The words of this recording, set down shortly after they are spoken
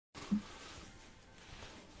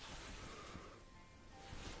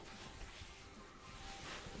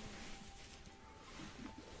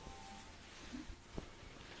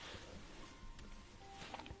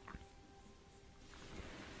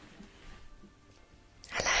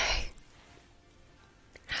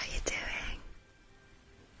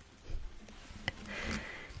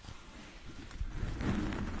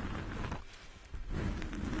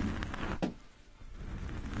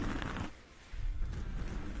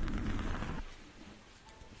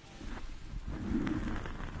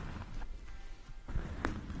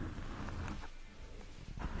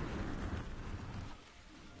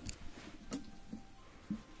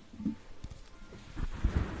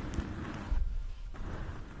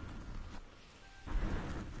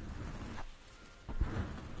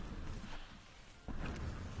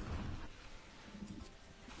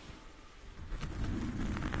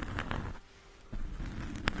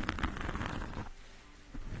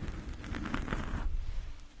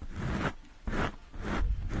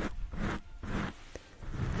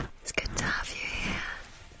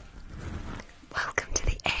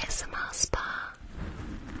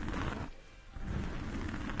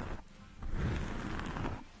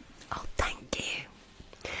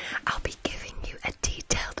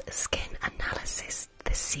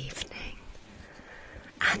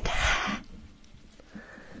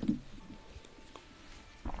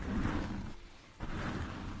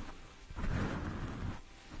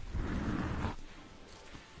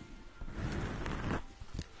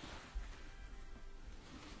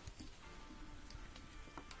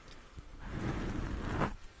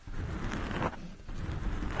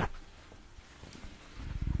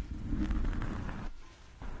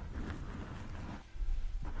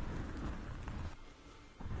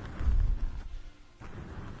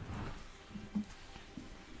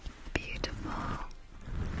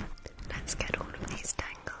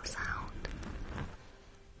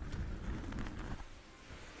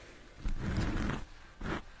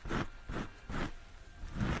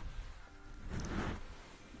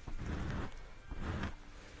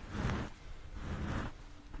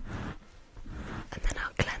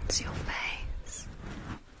cleanse your face.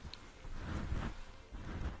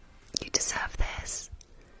 You deserve this.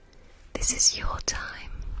 This is your time.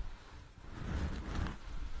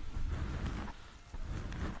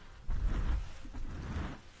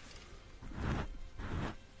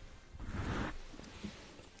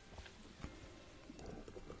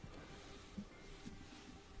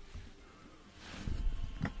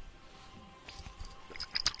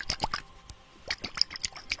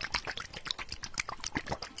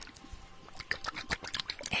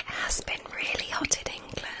 It has been really hot in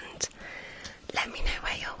England. Let me know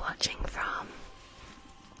where you're watching from.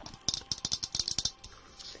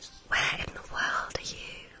 Where in the world are you?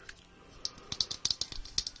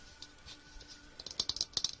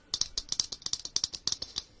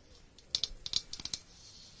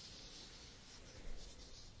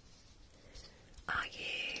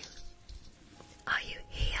 Are you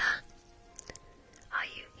here? Are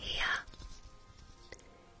you here?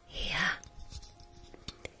 Here?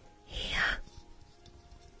 Here?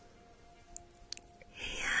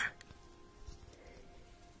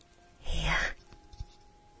 Here? Here?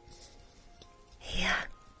 Here?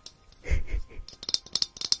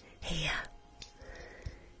 Here?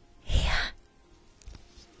 Here?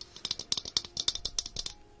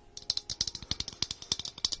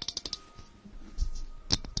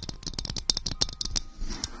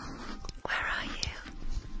 Where are you?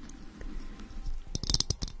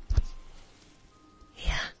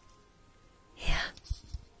 Here? Here?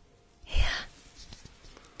 Here?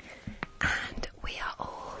 And we are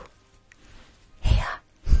all here.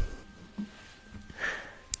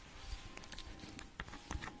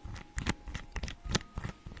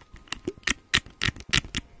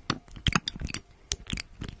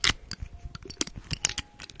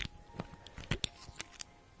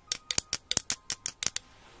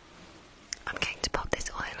 I'm going to pop this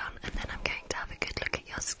oil on and then I'm going to have a good look at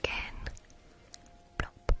your skin.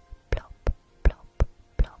 Plop, plop, plop,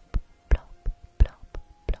 plop, plop, plop,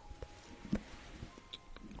 plop.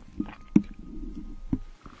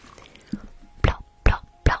 Plop, plop,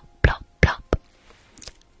 plop, plop, plop.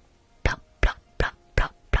 Plop, plop, plop,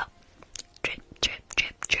 plop, plop. Drip, drip,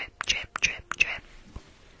 drip, drip, drip, drip, drip.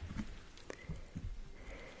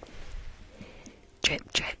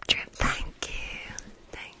 Drip, drip, drip. Thank you.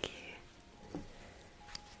 Thank you.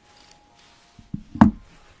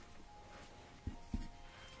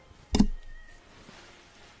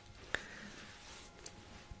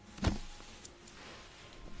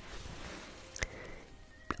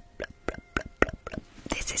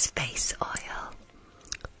 This is face oil.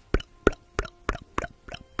 Drip, drip, drip,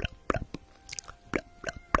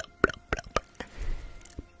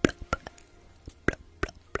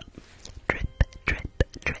 drip, drip, drip, drip, drip, drip,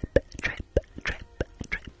 drip, drip, drip, drip.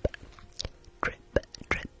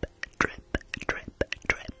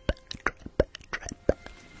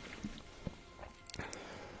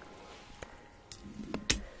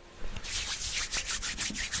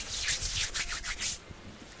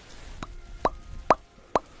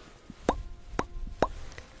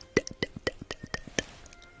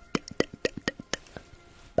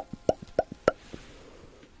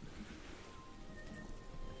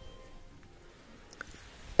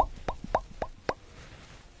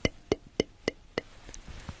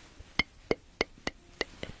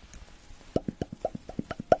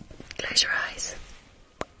 Close your eyes.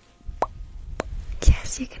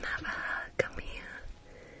 Yes, you can have a hug. Come here.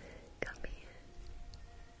 Come here.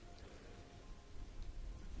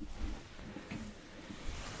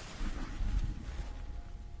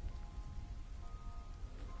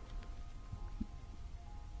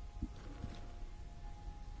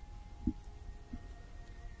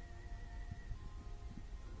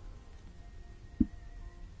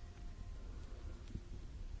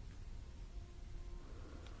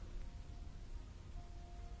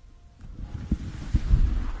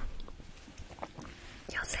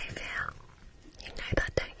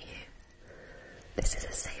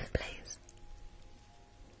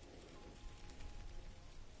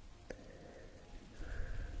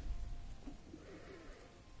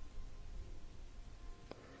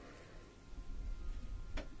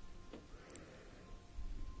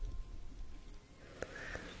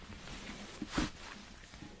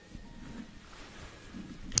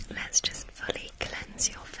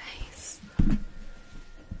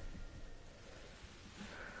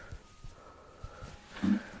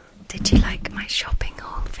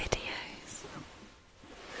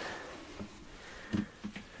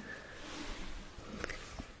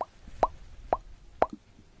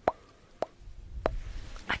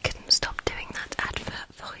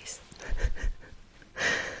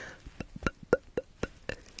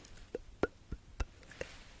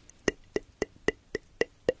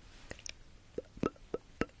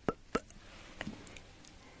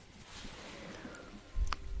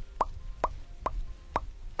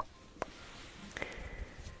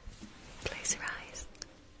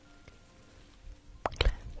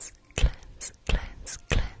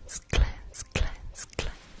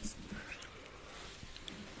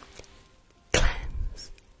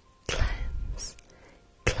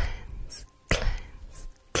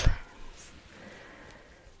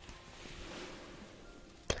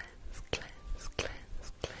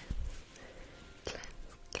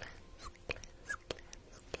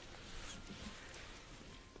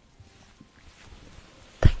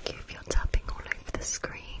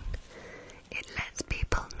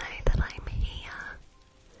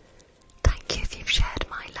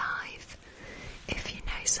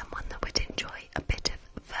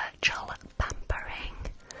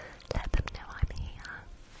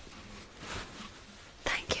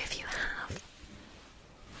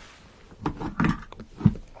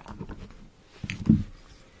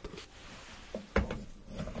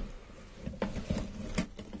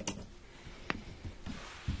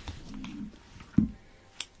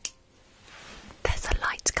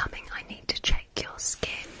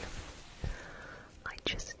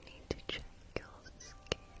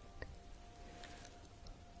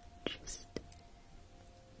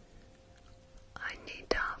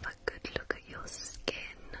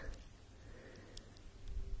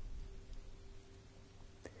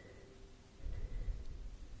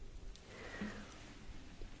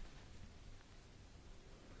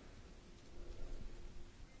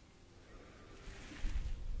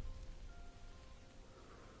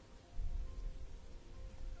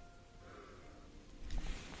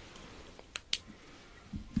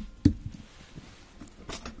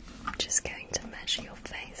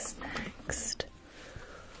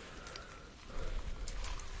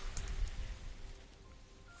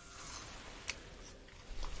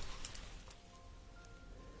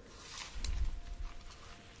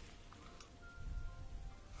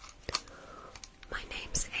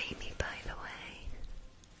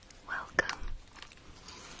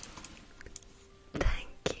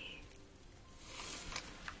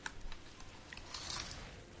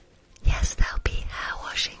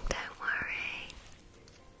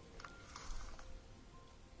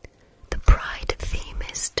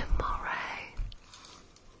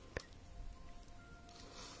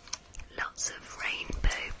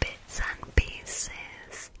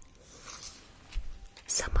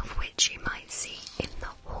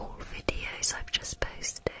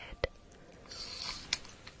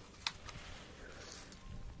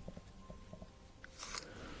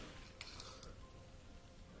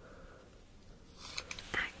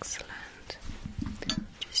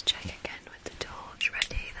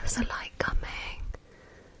 There's a light coming.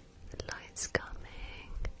 The light's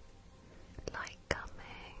coming. Light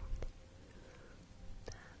coming.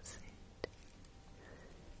 That's it.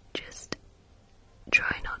 Just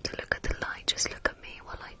try not to look at the light, just look at me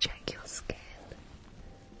while I check your skin.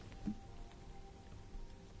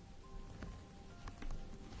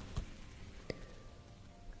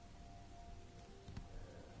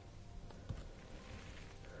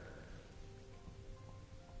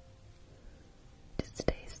 Just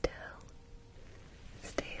stay still.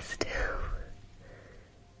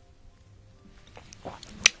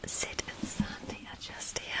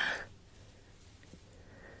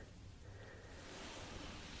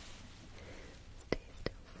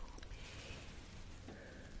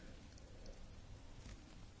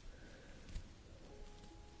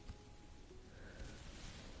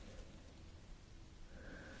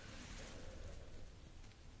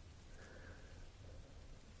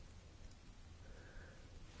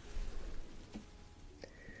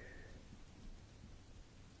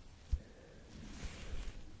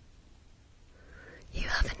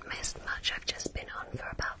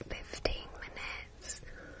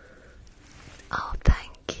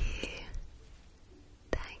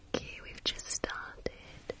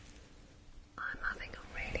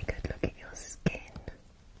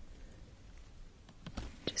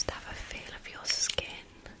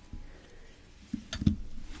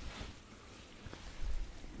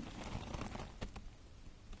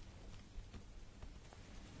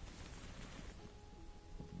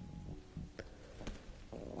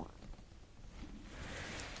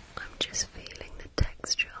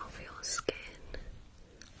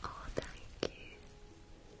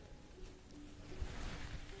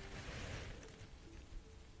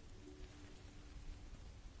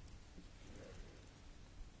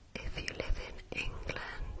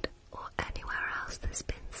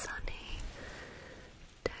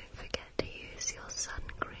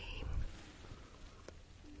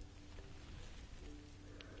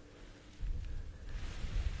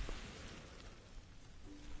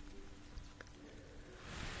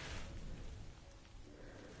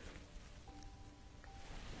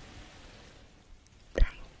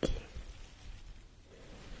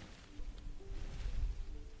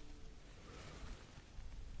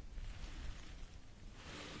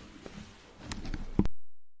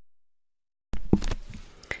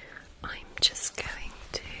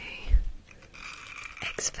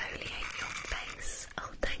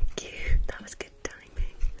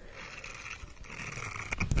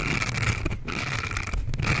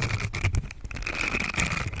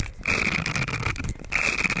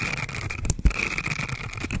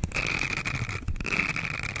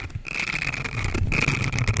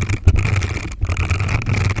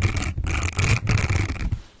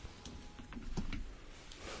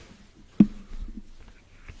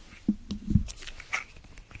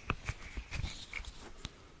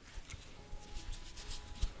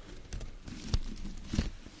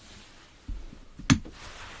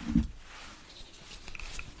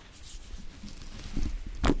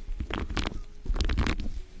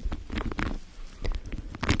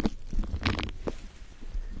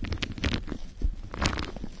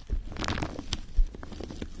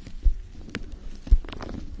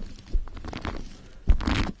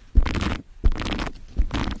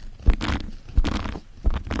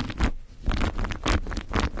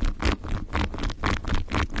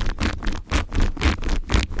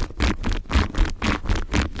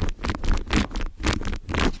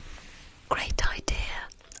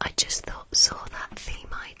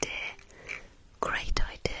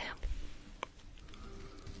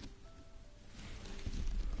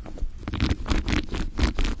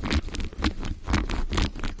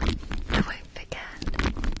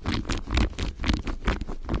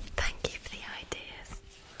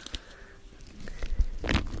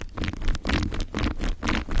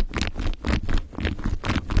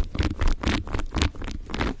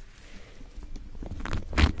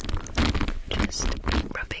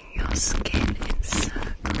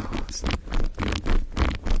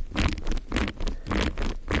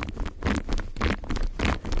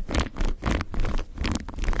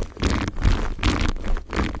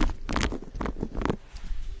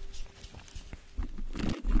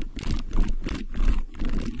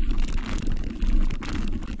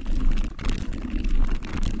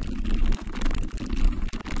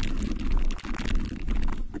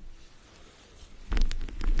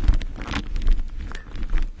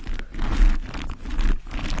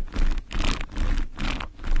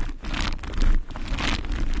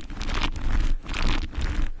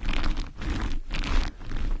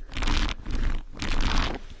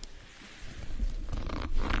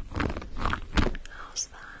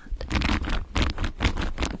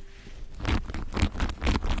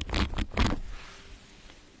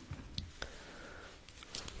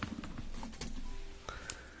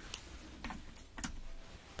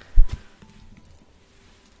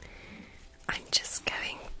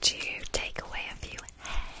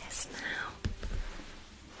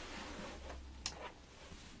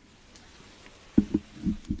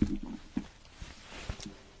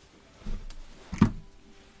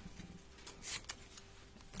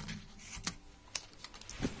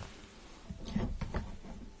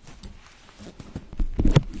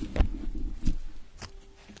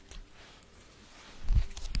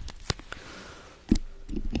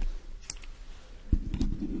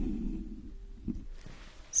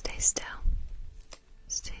 Stay still.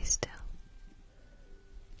 Stay still.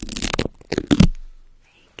 There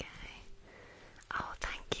you go. Oh,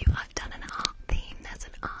 thank you. I've done an art theme. There's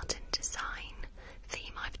an art and design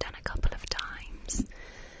theme I've done a couple of times.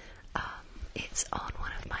 It's on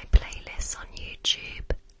one of my playlists on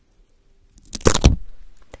YouTube.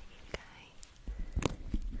 There you go.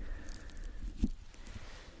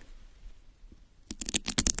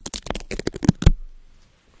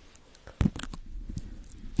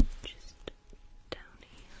 Just down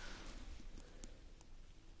here.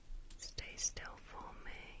 Stay still for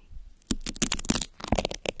me.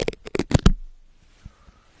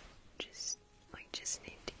 I just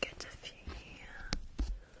need to get a few here.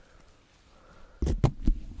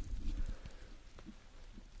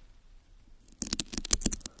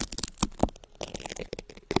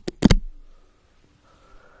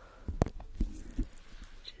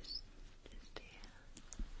 Just here.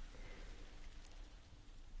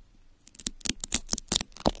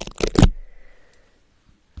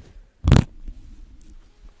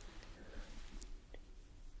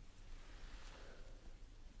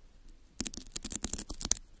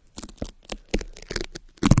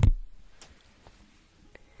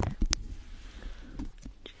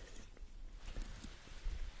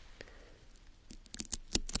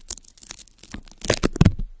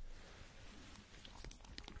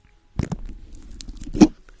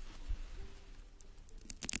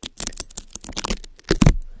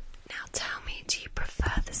 Now tell me, do you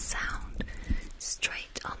prefer the sound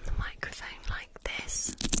straight on the microphone like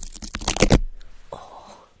this? Or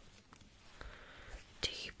do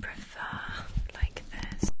you prefer like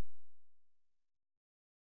this?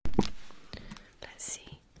 Let's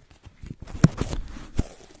see.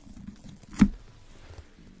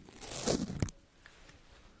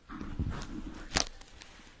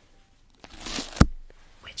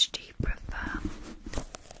 Which do you prefer?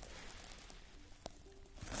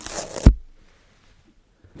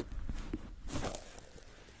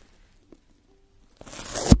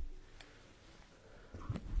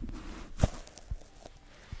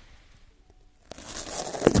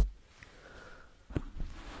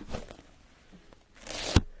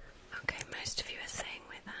 Okay, most of you are saying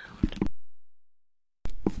without.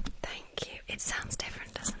 Thank you. It sounds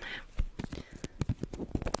different, doesn't it?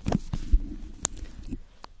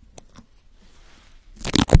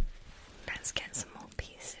 Let's get some more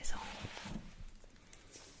pieces off.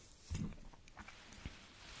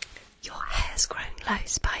 Your hair's grown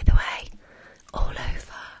loose, by the way, all over.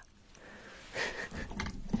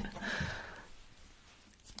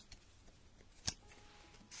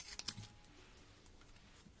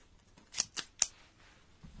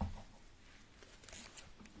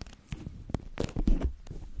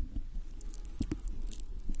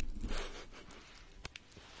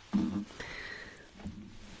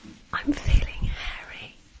 I'm feeling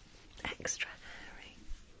hairy, extra hairy.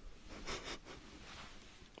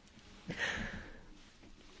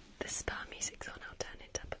 The spa music's on, I'll turn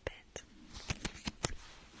it up a bit.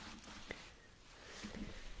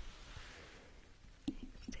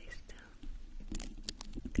 Stay still.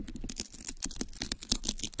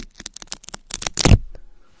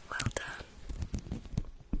 Well done.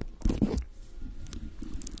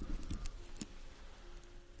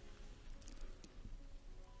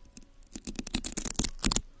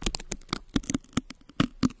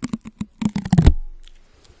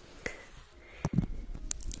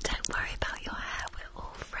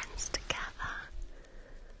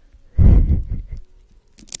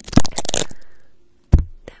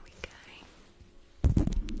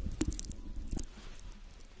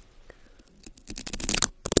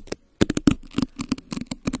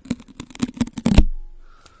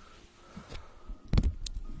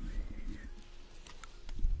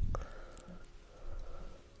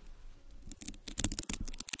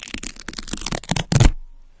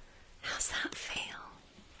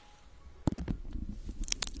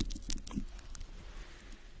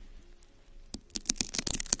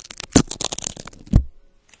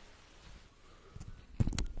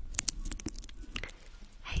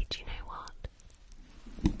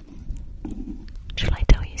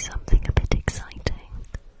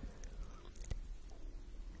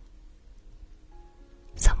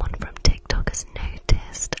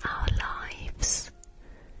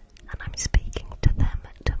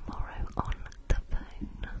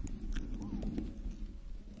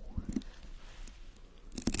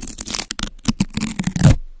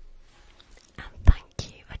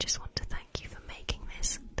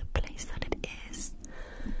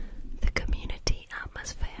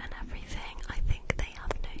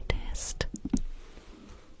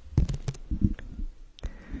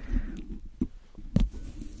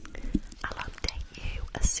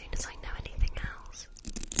 as soon as I know anything else.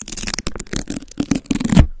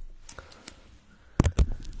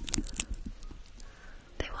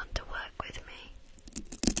 They want to work with me.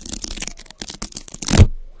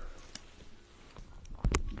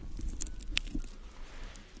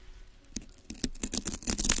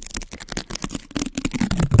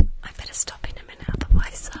 I better stop in a minute,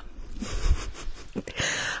 otherwise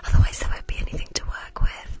there won't be anything to work with.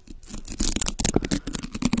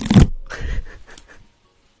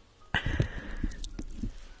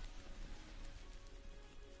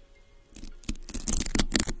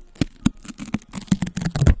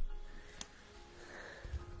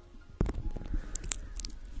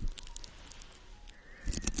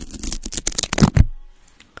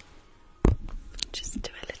 Just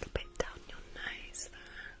do a little bit down your nose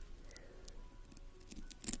there.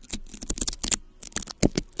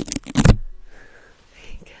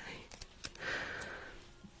 There you go.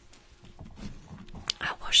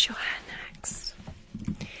 I'll wash your hair next.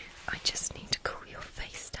 I just need to cool your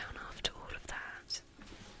face down after all of that.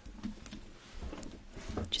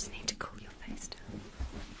 Just need to cool your face down.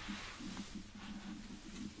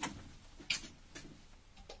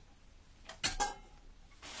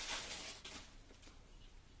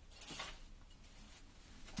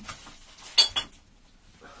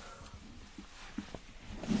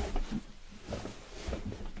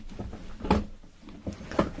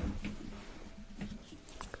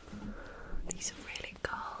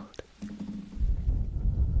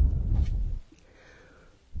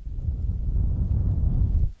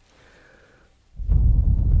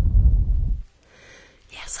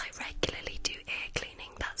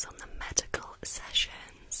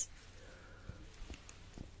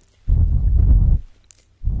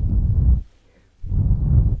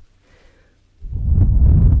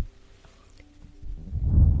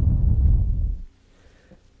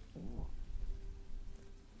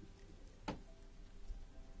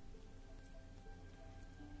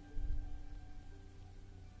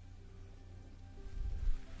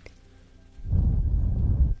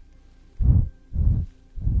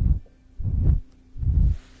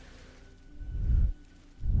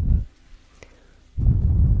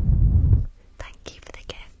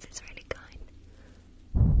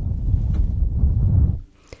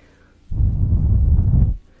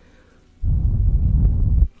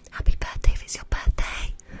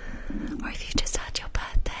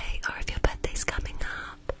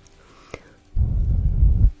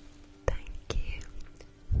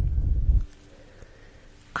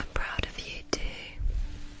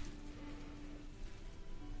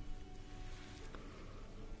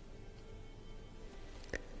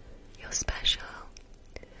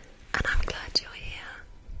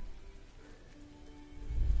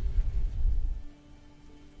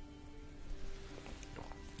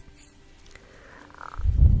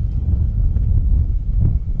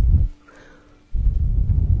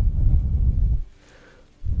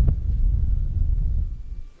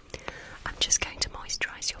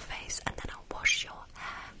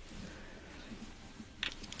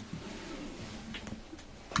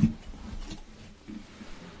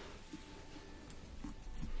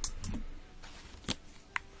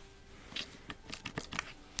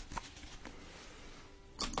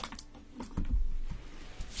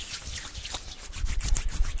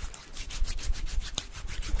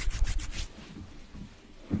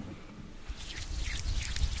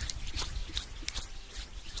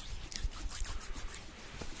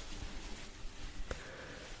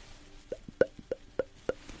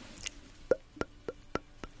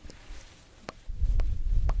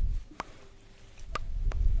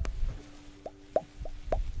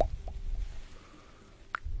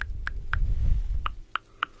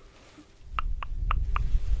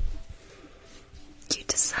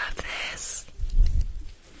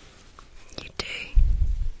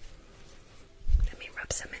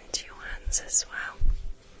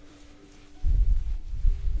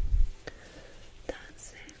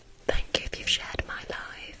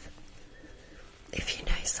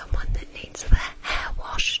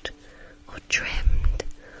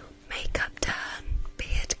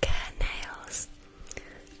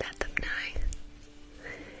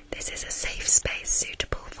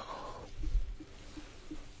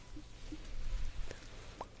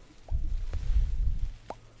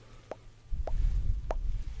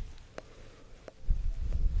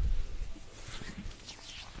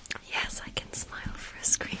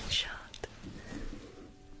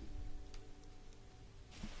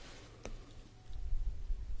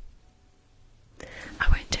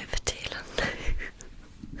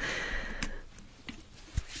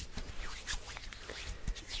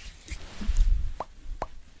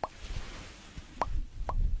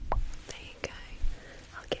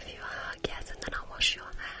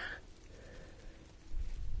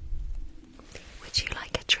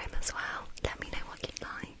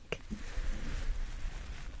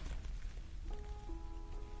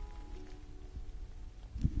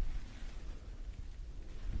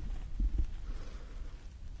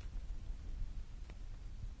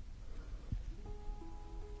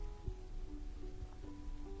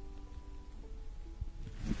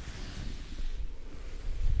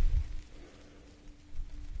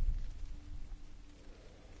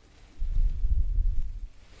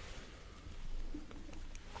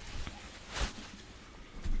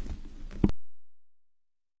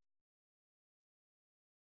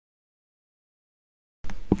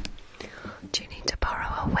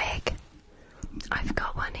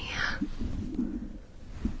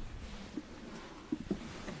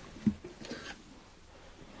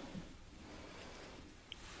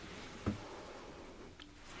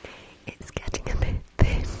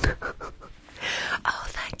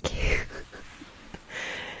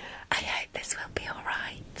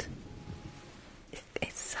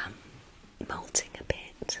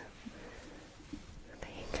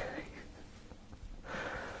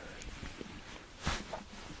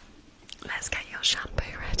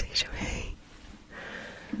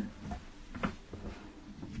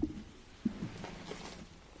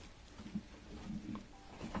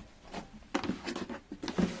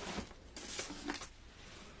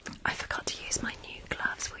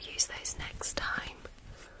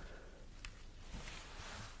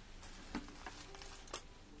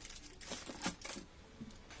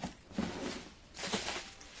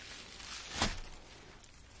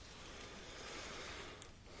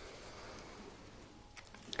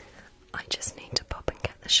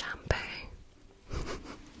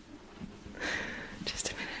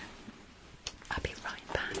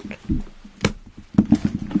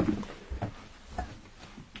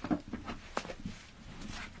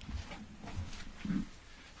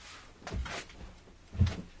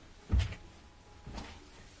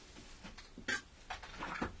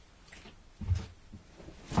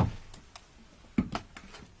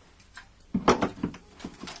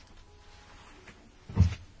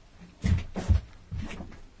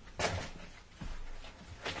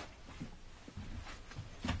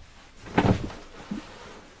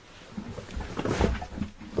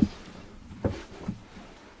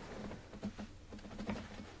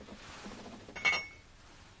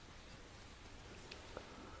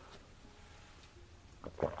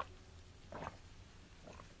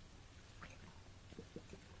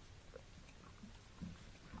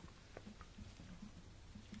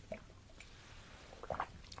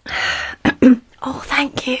 Oh,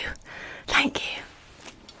 thank you. Thank you.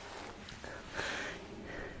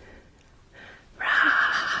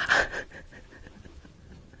 Rah.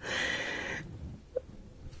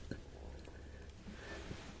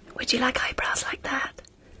 Would you like eyebrows like that?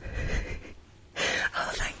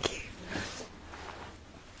 Oh, thank you.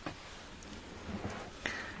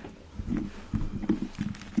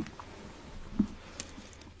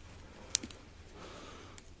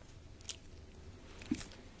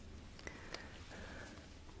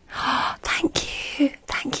 Oh, thank you.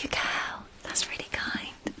 Thank you, Cal. That's really kind.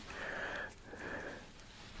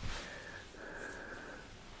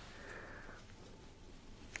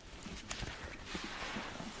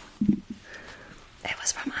 It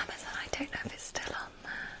was from Amazon. I don't know if it's still on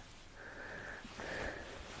there.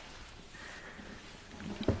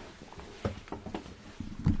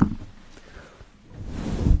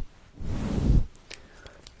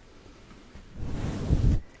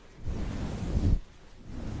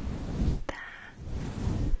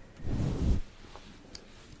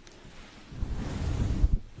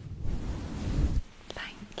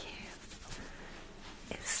 Thank you.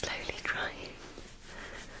 It's slowly drying.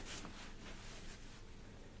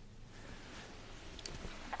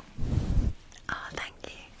 Oh, thank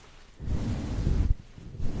you.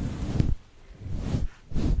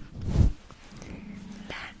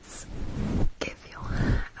 Let's give your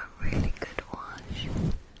hair a really good wash.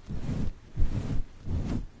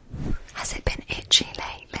 Has it been itchy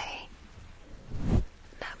lately?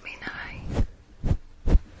 Let me know.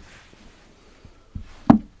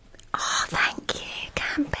 Oh, thank you,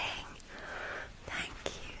 camping. Thank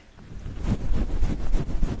you.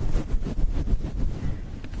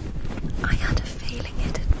 I had a feeling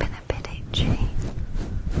it had been a bit itchy.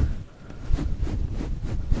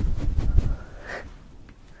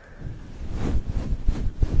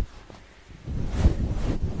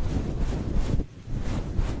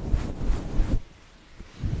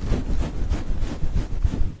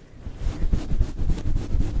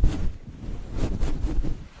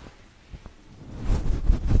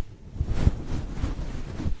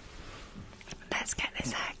 Let's get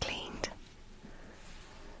this hair cleaned.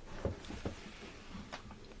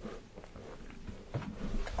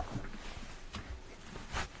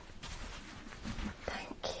 Thank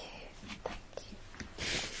you. Thank you.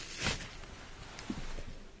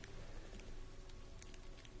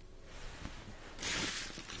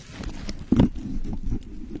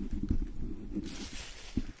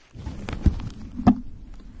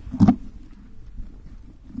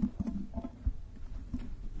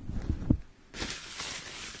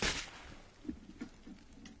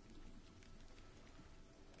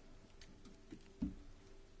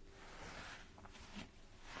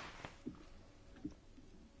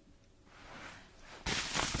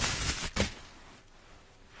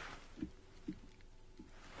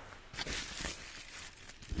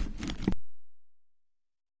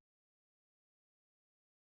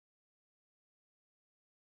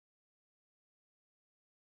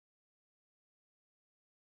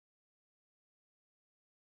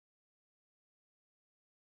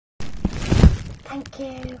 Thank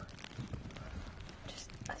you.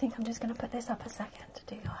 I think I'm just going to put this up a second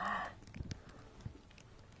to do your hair.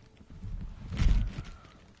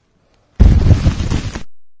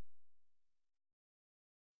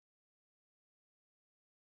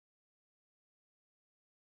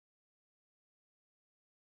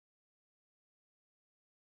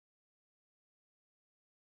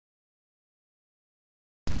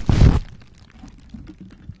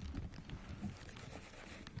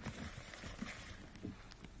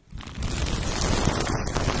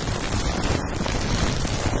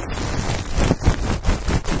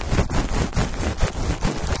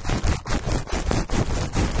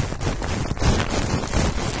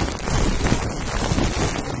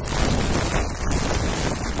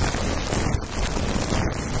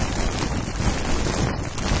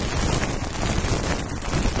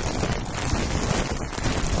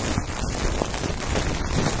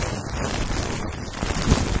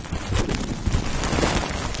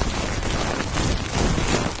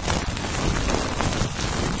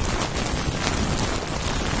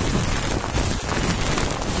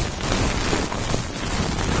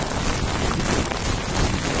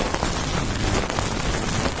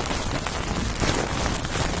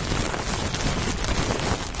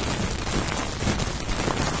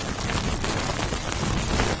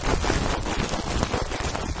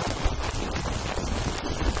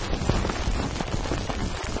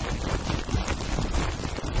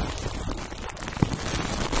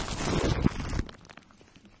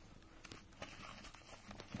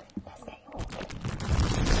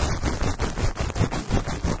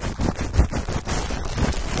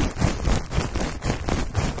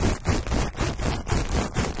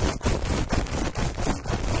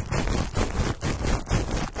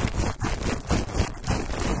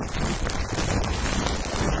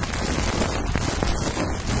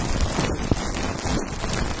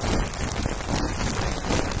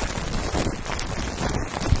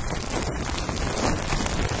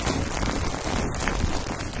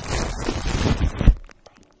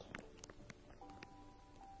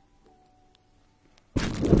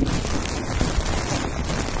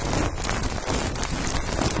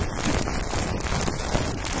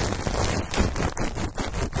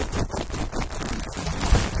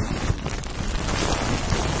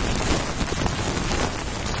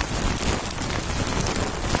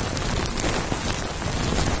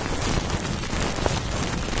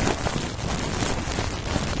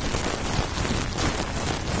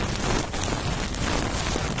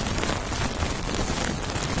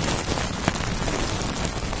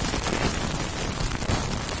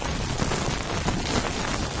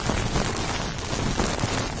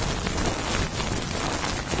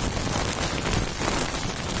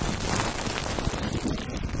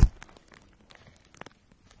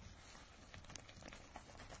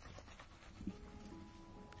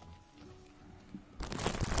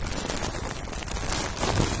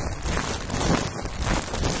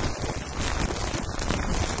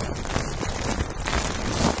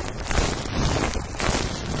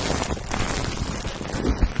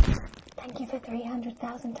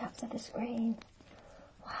 1,000 taps of the screen.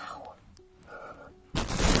 Wow.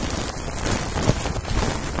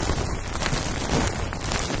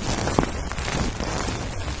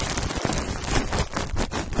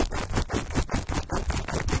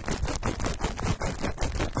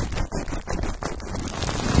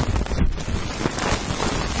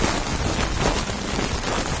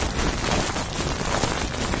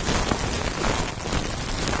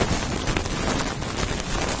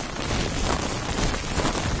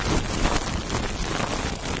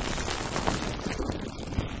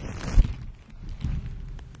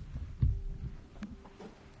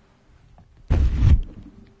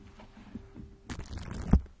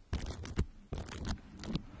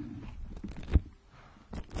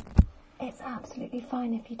 It's absolutely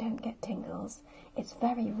fine if you don't get tingles. It's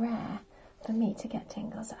very rare for me to get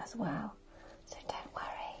tingles as well. So don't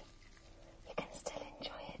worry. You can still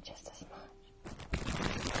enjoy it just as much.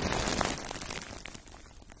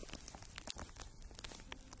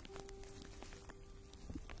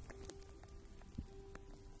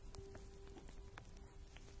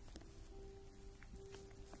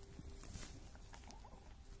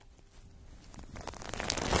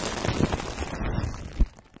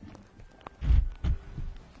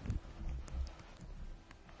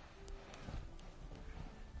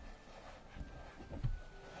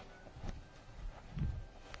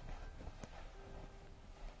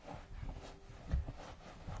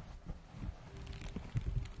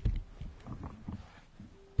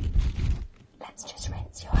 Let's just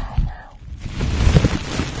rinse your hair now.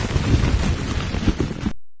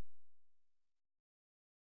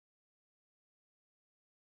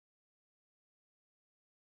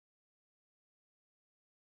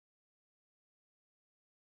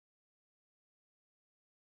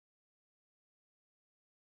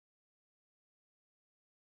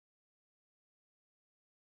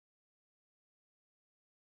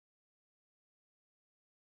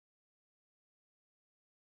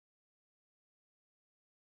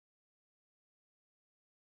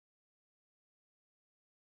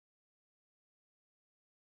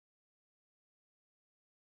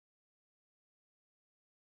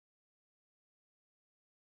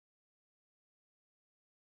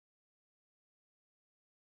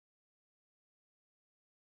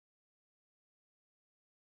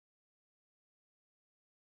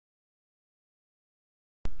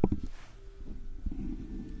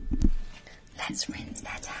 Let's rinse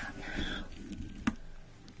that out now.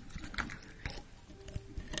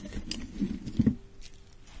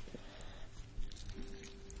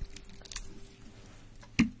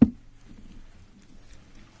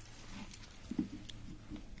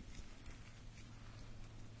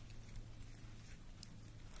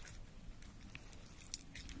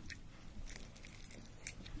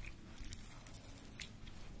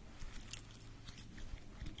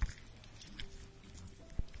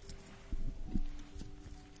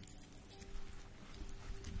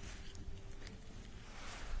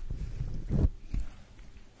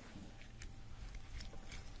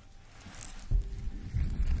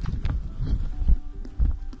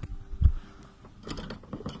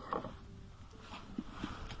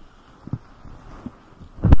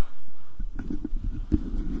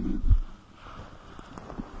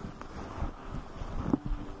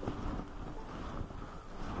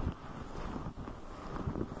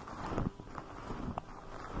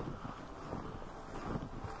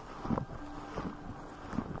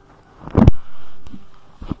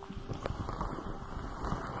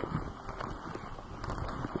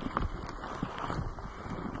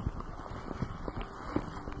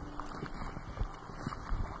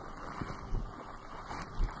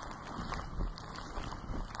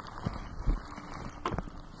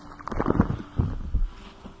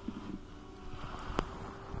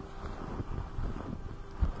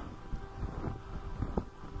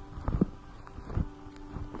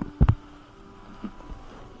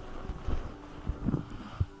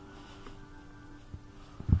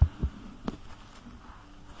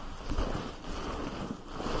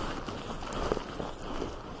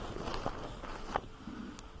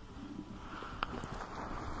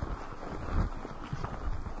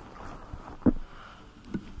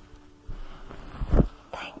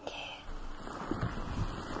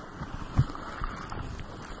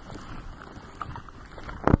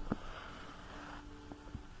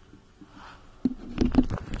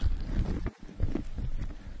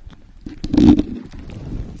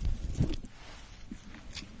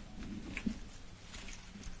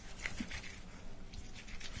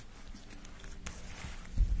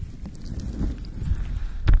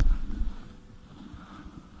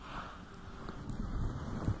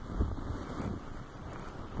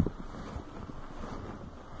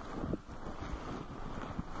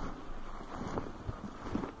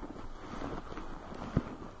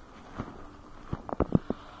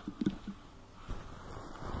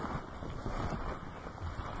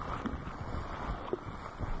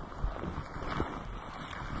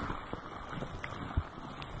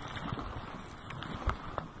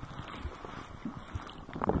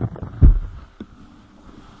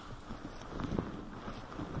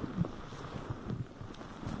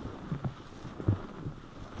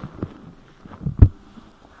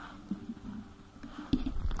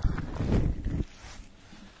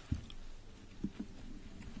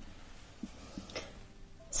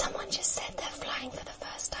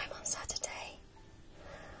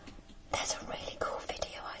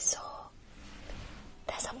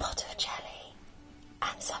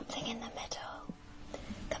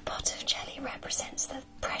 sense the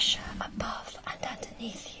pressure above and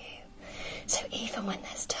underneath you. So even when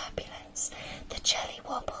there's turbulence, the jelly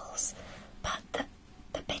wobbles, but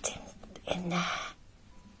the bit in there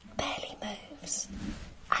barely moves,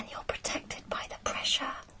 and you're protected by the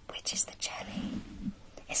pressure, which is the jelly.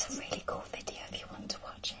 It's a really cool video if you want to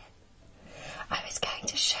watch it. I was going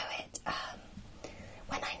to show it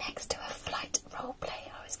when I next do a flight role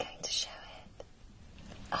play. I was going to show it.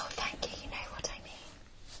 Oh, thank you. You know what I mean.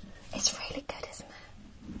 It's really good, isn't it?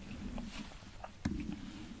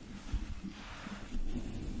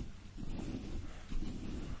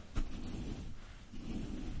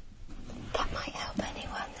 That might help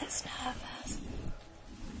anyone that's nervous.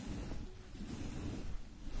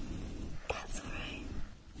 That's alright.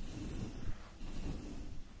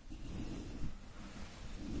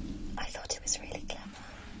 I thought it was really clever.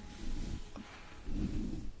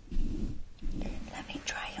 Let me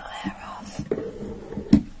dry your hair off.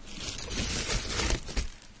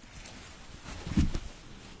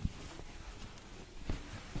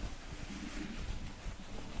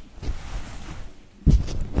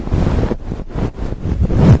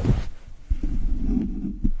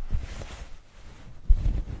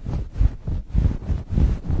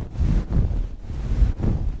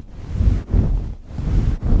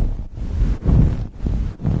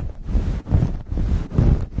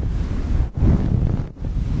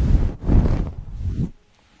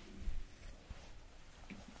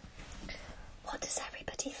 What does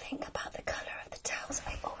everybody think about the colour of the towels?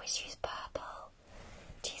 I always use purple.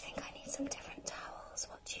 Do you think I need some different towels?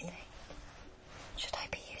 What do you think? Should I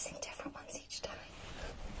be using different ones each time?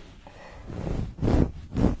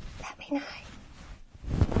 Let me know.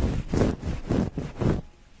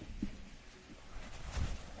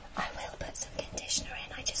 I will put some conditioner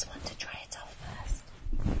in. I just want to dry it off first.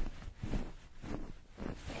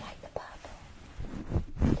 You like the purple?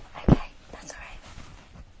 Okay, that's alright.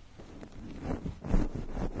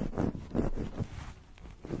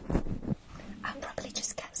 I'll probably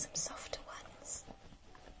just get some softer ones.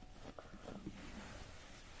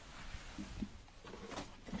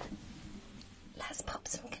 Let's pop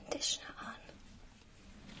some conditioner on.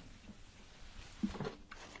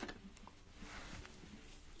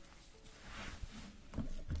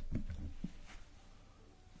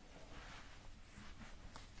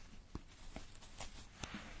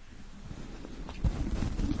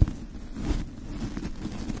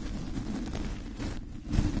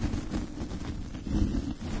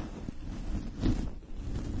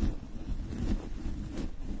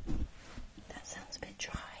 That sounds a bit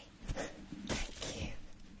dry. Thank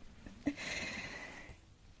you.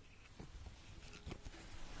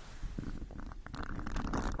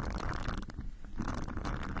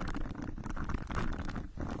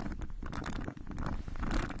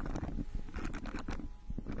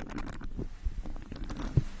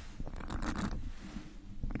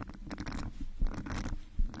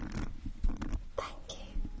 Thank you.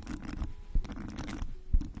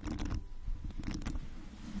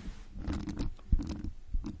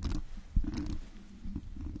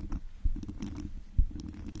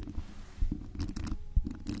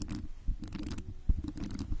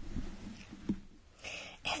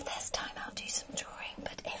 If there's time, I'll do some drawing,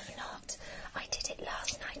 but if not, I did it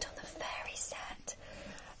last night on the fairy set.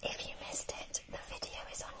 If you missed it, the video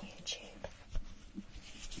is on YouTube.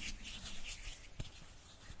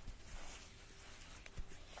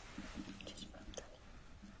 Just rub that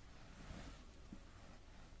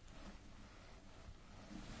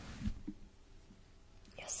in.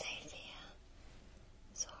 You're safe here.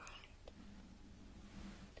 It's alright.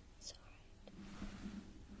 It's alright.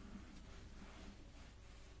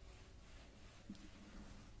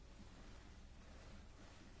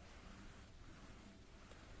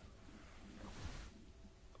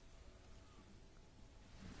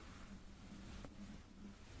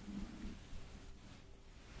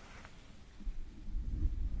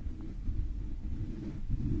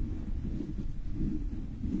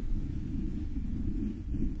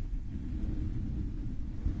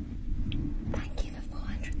 Thank you for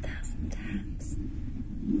 400,000 taps.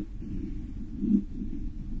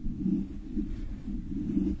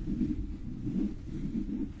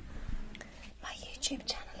 My YouTube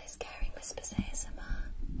channel is Caring Whispers ASMR.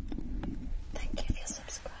 Thank you if you're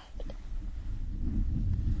subscribed.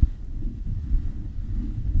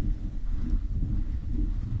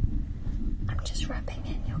 I'm just rubbing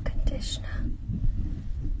in your conditioner.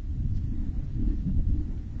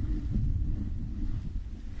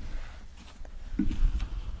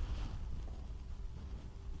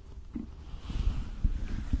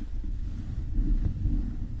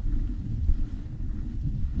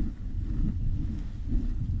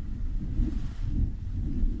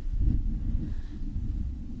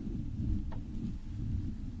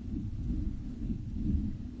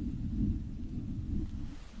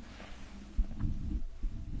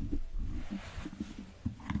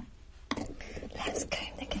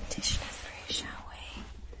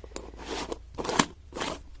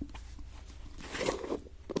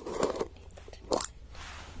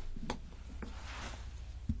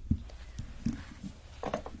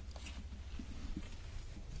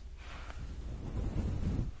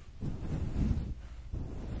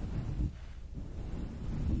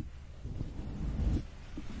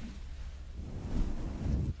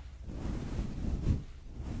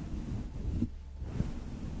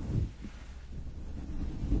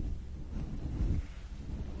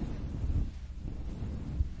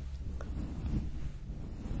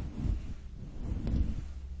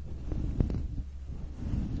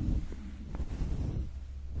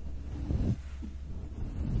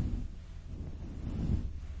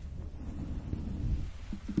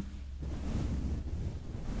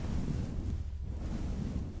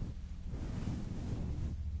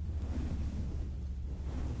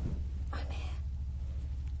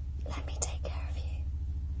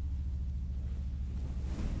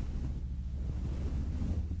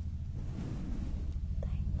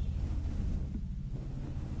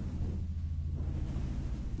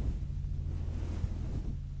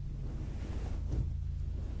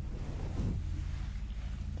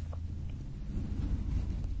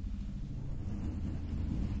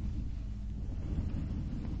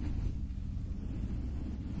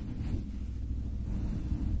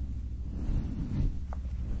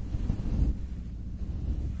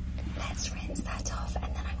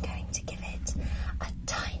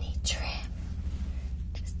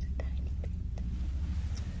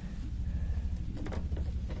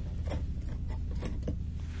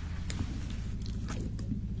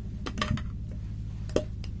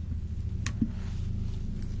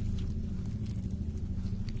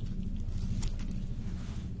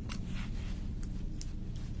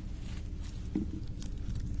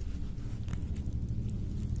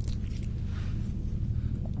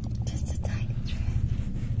 Just a tiny drip.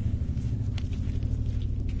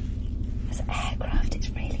 As aircraft, it's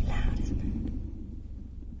really loud, isn't it?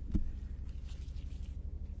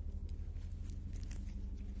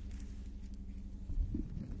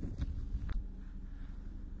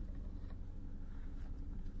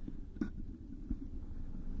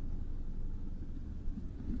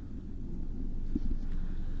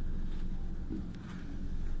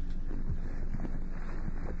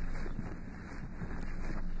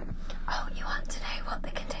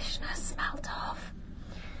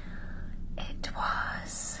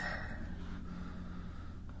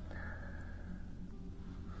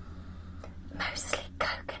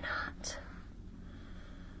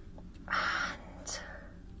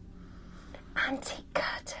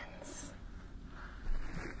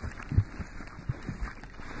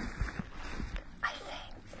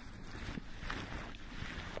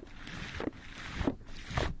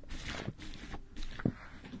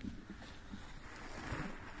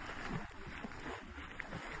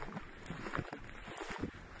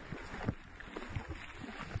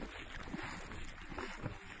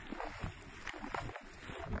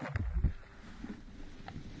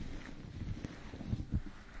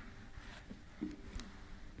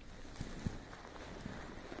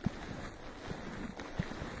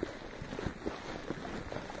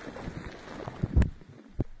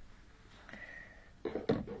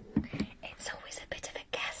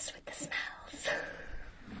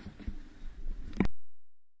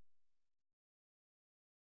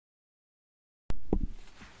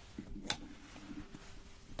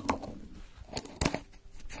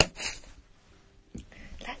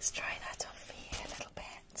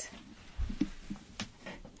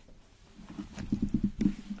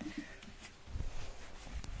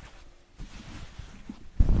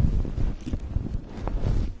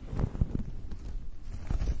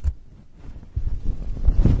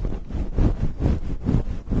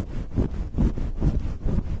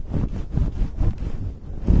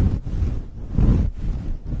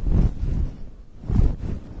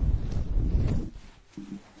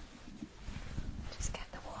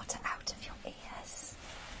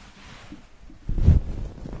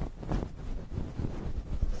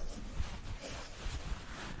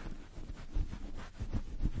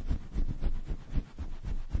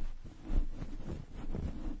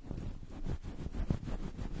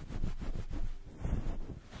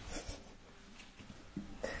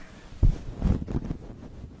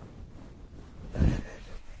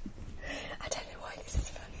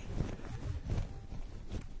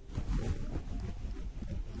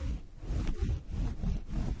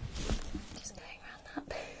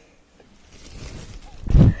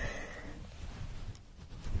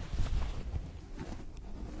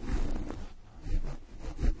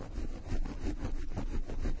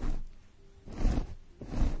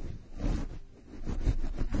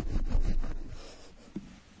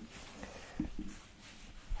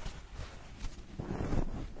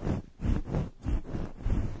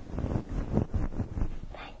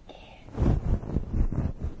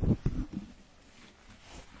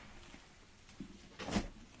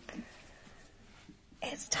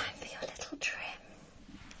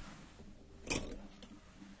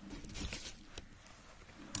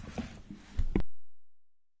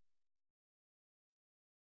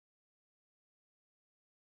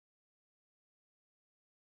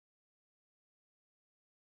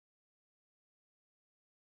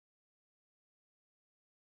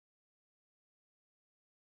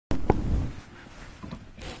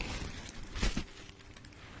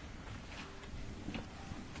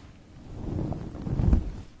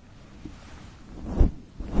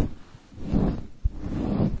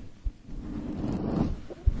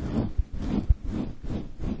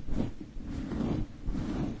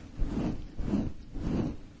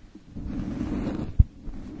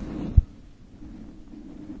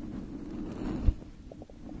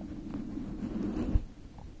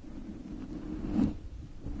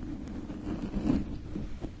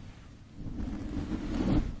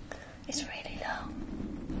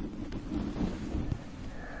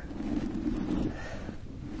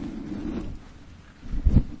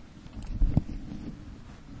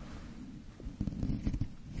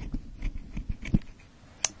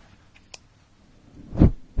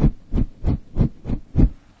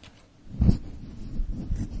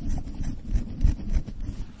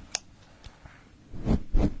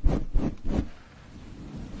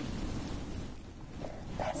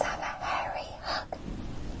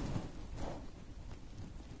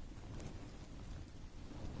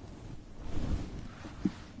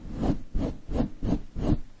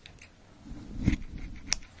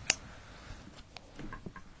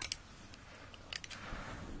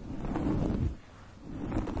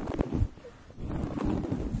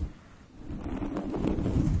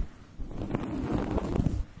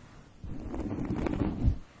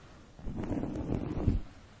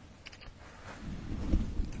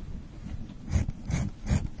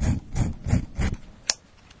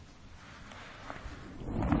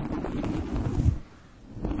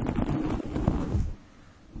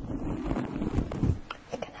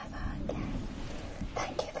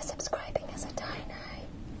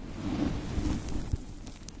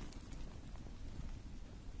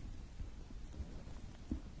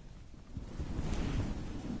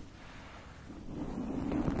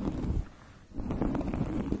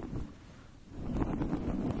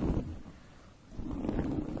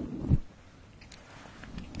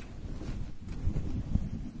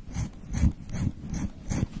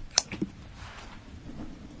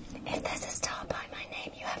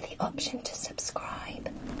 option to subscribe.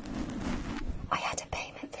 I had a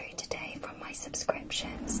payment through today from my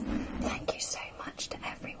subscriptions. Thank you so much to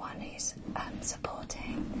everyone who's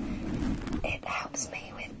supporting. It helps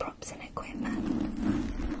me with props and equipment.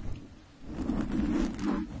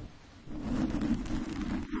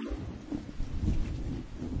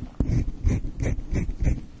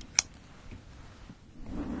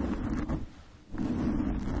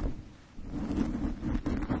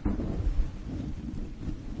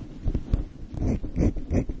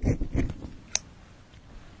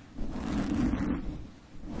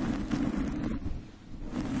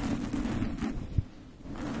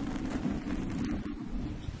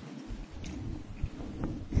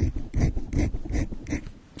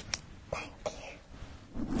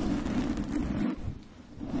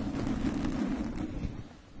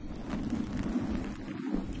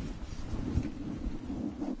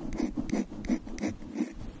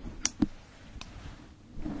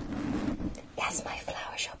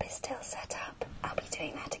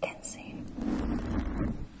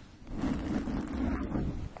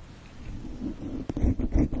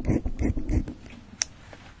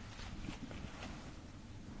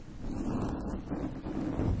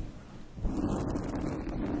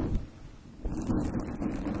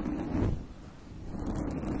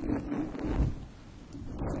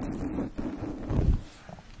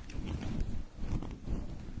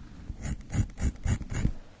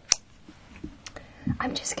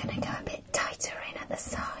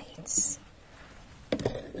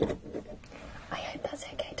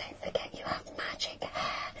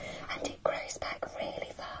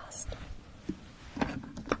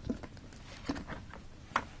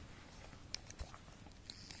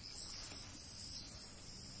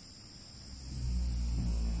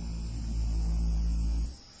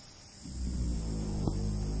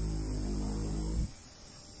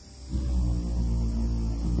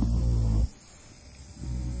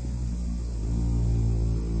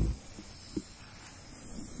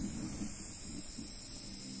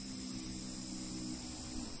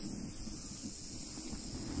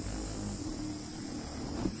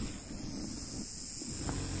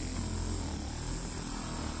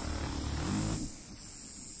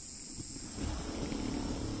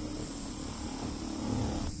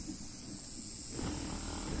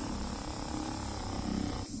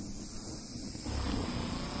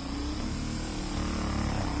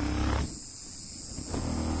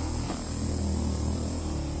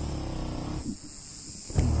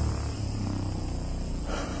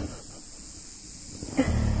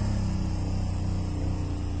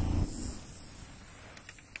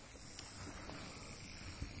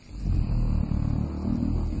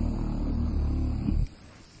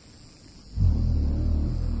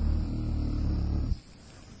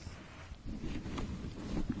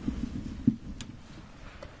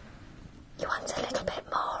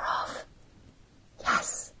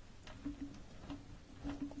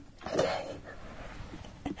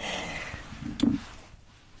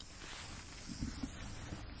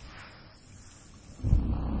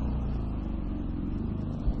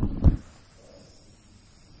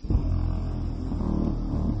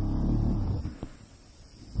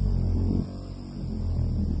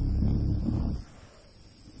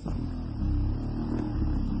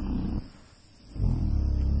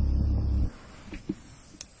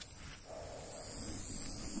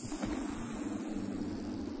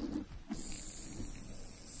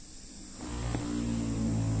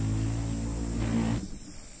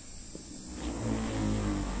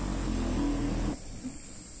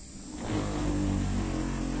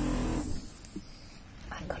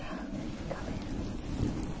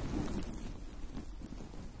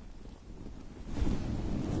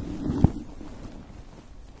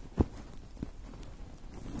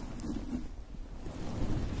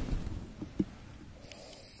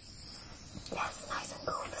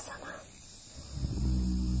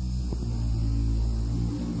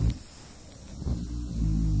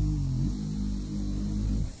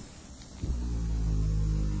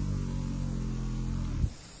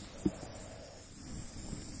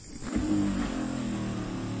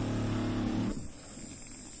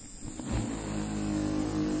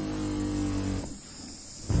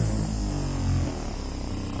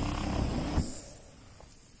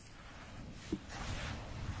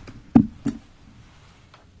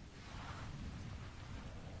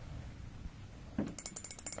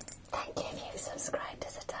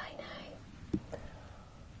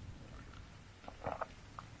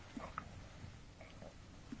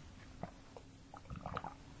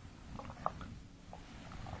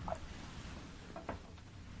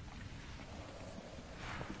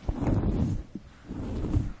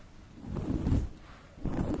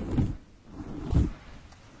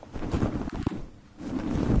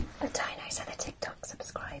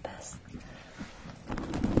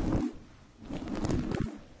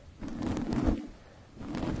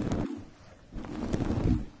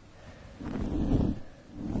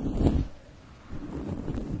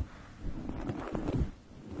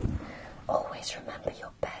 always remember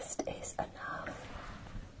your best is enough.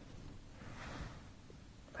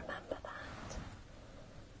 Remember that.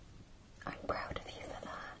 I'm proud of you for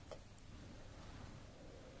that.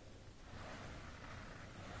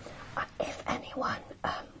 If anyone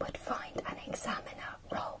would find an examiner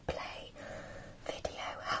roleplay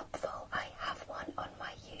video helpful, I have one on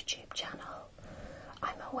my YouTube channel.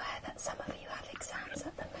 I'm aware that some of you have exams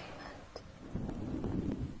at the moment.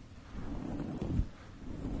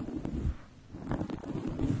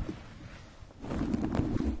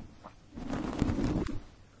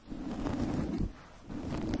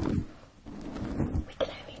 We can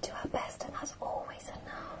only do our best, and that's always enough.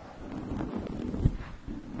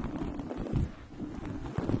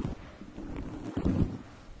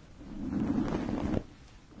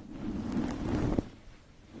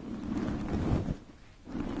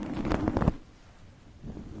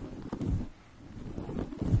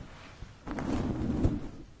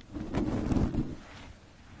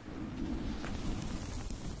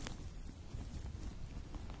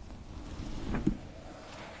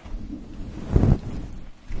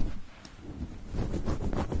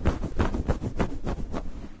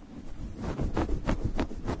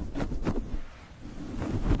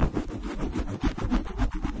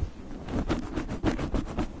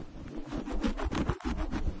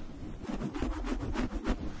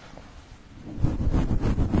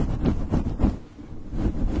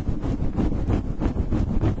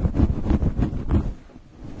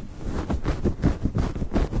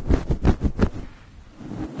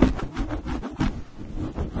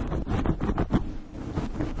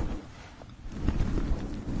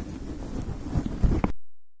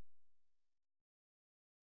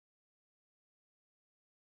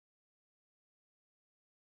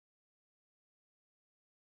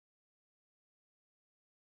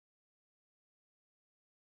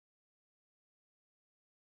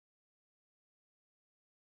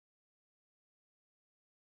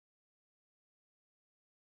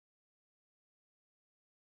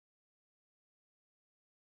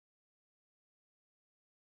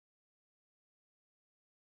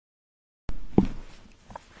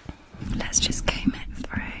 Let's just comb it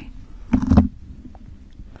through.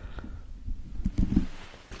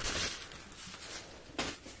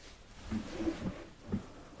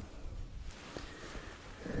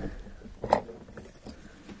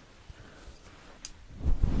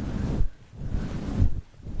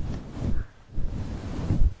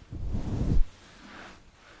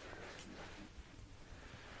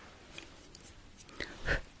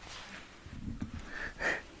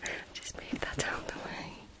 Just move that out the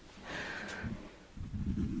way.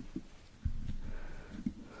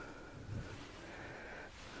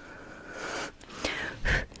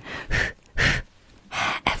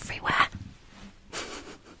 Hair everywhere.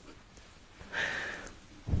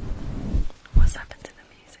 What's happened to the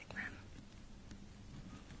music then?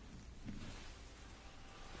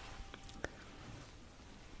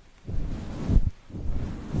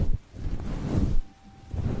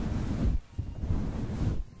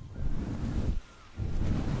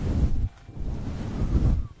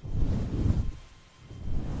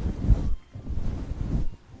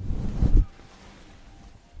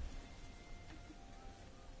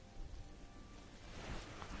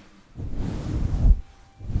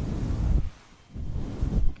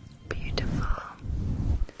 Beautiful.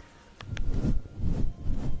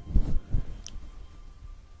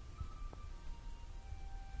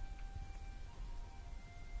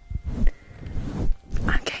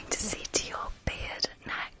 I'm going to see to your beard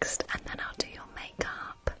next, and then I'll do your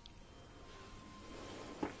makeup.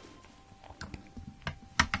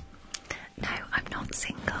 No, I'm not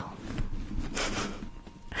single.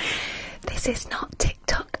 This is not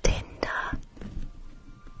TikTok Tinder.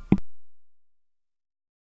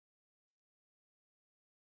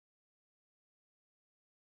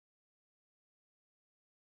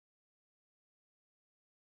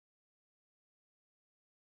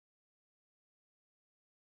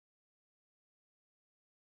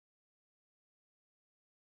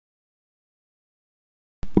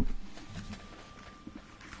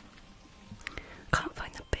 Can't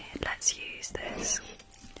find the beard. Let's use this.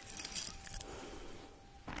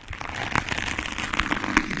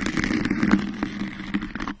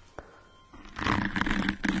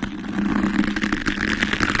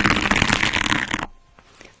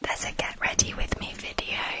 There's a get ready with me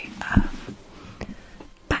video,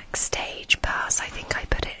 backstage pass. I think I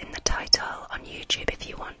put it in the title on YouTube if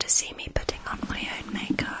you want to see me putting on my own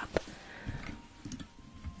makeup.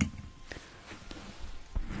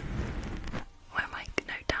 Where am I?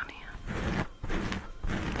 No, down here.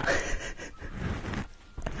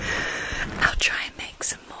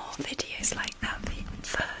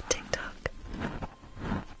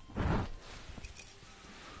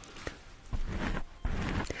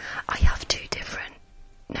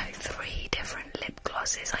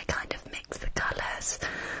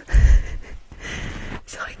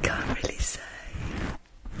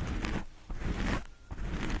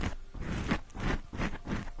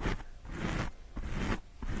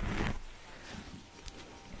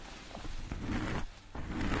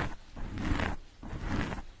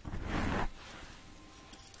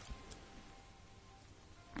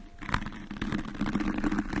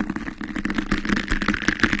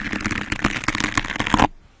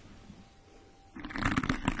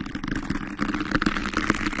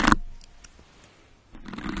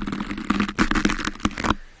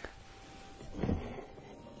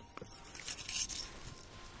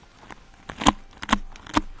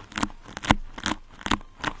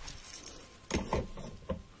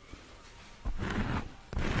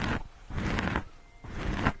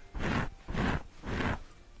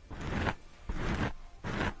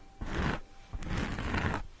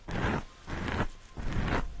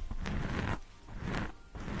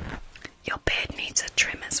 Your beard needs a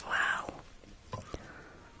trim as well.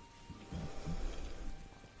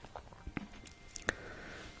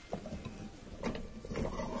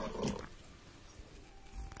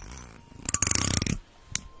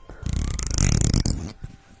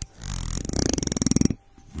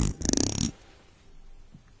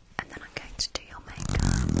 And then I'm going to do your makeup.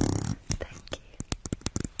 Thank you.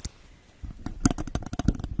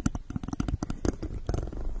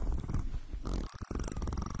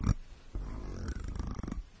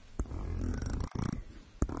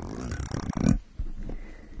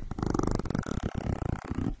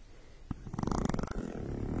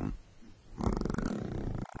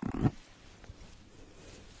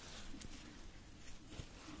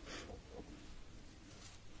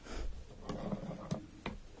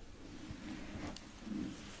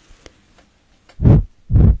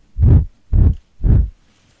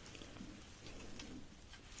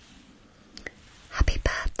 Happy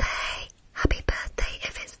birthday! Happy birthday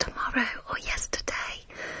if it's tomorrow or yesterday.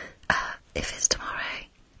 If it's tomorrow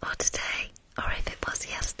or today, or if it was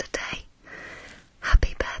yesterday.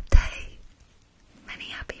 Happy birthday! Many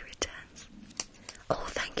happy returns. Oh,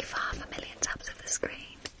 thank you for 500,000 taps of the screen.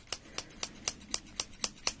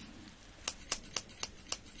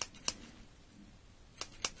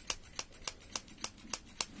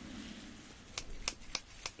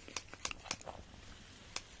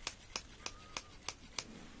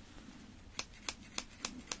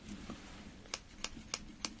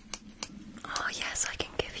 Oh yes, I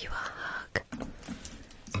can give you a hug.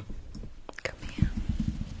 Come here.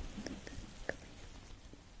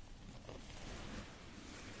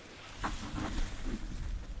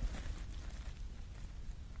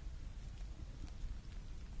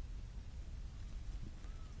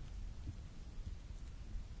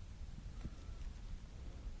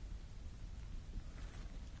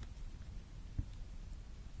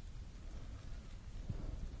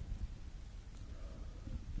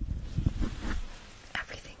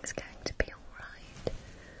 Everything's going to be alright.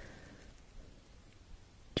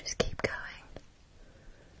 Just keep going.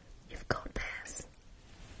 You've got this.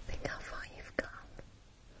 Think how far you've come.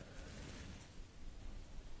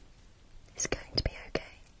 It's going to be okay.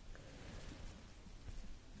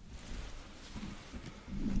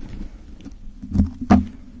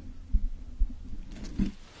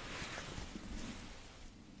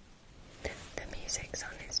 The music's on,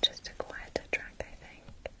 it's just a quieter track, I think.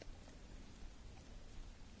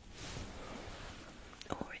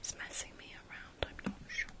 Or it's messing me around, I'm not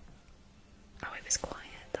sure. Oh, it was quiet,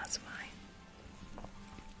 that's why.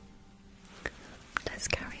 Let's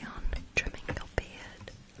carry on trimming your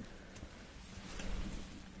beard.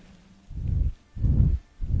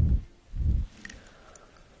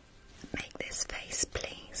 Make this face,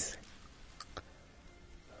 please.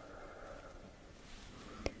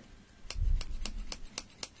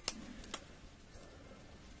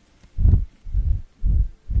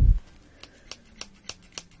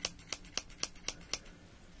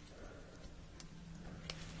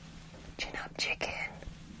 Chin up, chicken.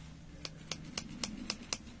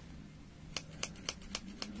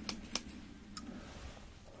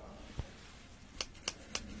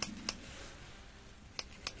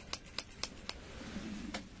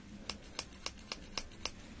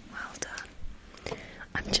 Well done.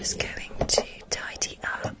 I'm just going to tidy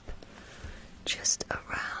up just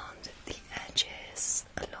around the edges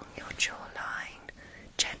along your jawline,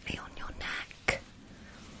 gently on your neck.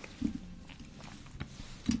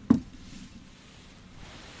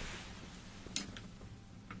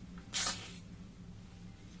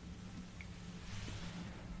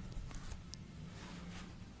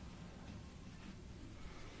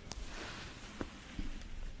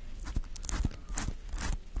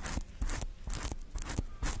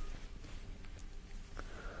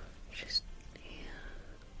 Just here.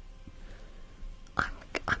 I'm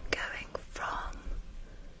going from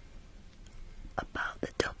about the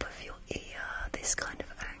top of your ear, this kind of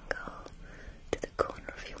angle, to the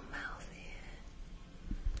corner of your mouth here.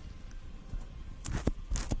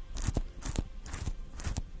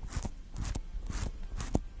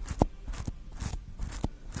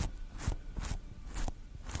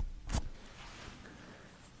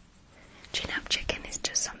 Chin up, chicken is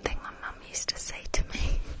just something my mum used to say to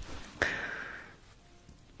me.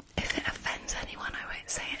 If it offends anyone, I won't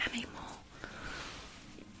say it anymore.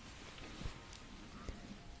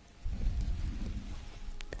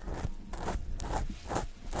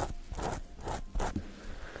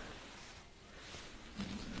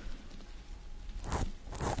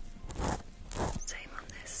 Same on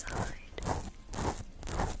this side.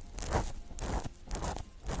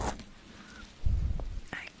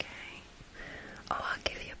 Okay.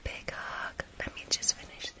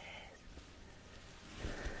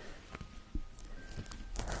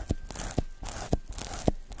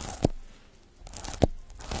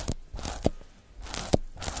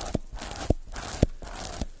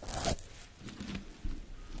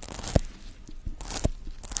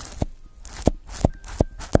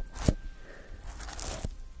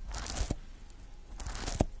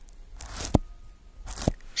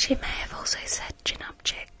 She may have also said chin up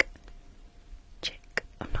chick. Chick,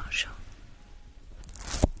 I'm not sure.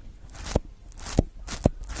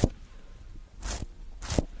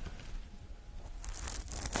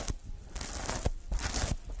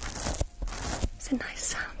 It's a nice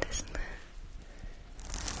sound, isn't it?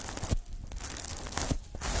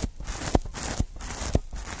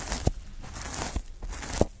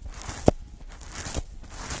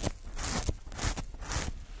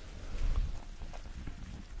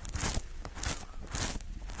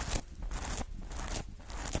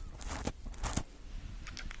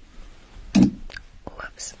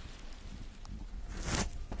 Whoops.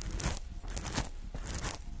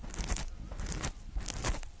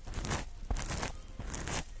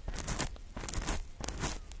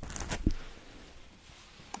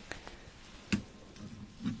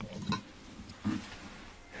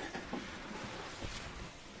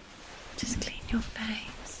 Just clean your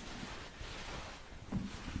face.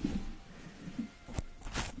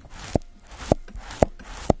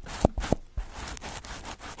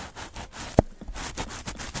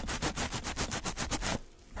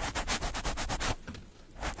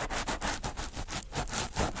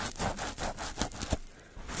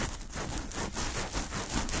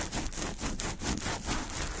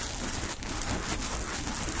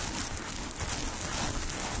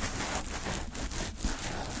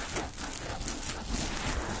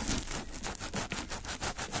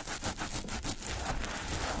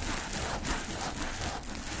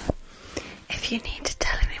 If you need to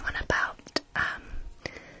tell anyone about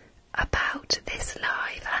this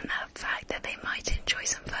live and the fact that they might enjoy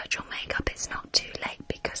some virtual makeup, it's not too late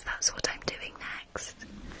because that's what I'm doing next.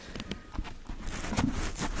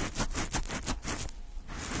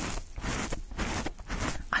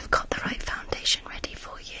 I've got the right foundation ready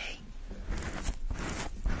for you.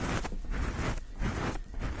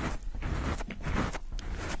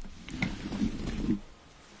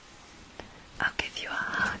 I'll give you a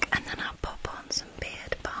hug and then I'll pop on some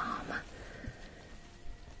beard balm.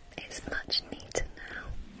 It's much neater now.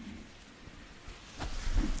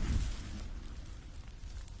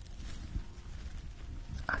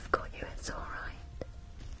 I've got you, it's alright.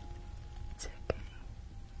 It's okay.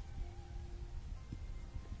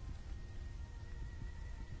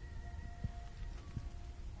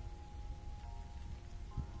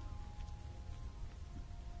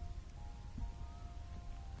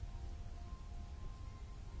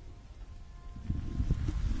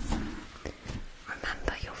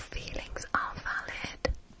 Remember, your feelings are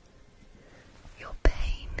valid. Your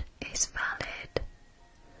pain is valid.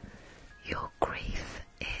 Your grief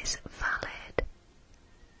is valid.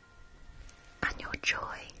 And your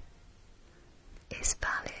joy is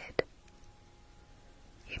valid.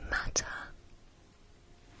 You matter.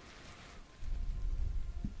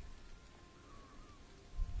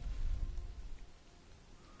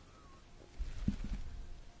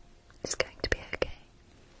 It's going to be okay.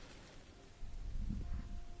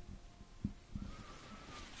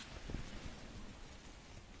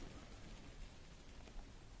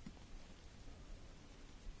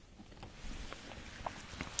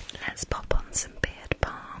 Let's pop on some beard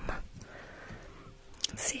balm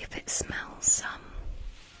and see if it smells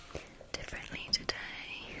differently today.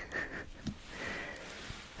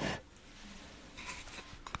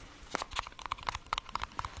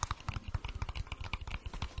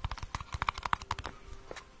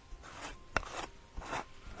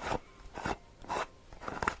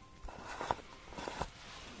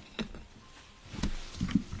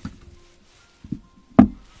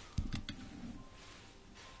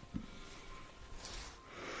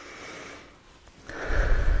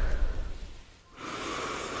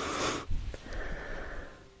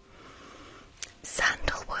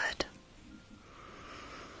 Sandalwood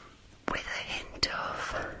with a hint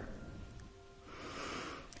of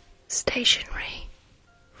stationery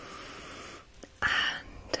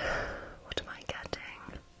and what am I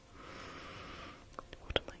getting?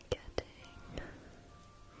 What am I getting?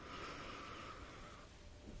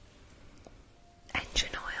 Engine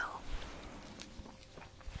oil.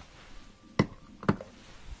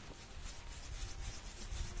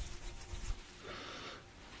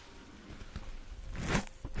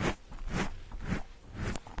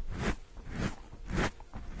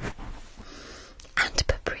 And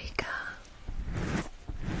paprika.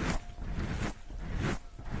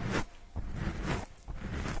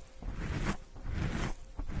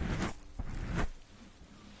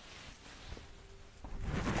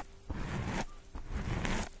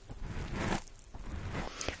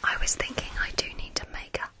 I was thinking I do need to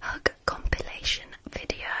make a hug compilation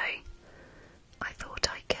video. I thought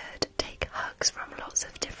I could take hugs from lots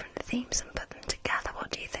of different themes and put them together.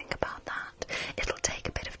 What do you think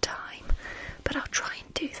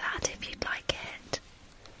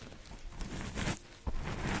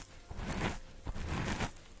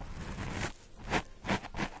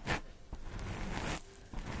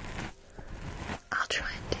try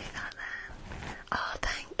and do that then. Oh,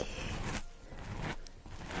 thank you.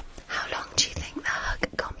 How long do you think the hug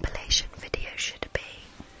compilation video should be?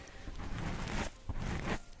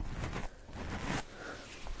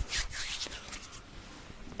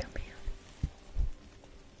 Come here.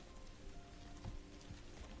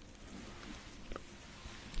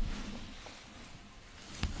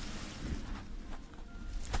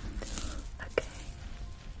 Okay.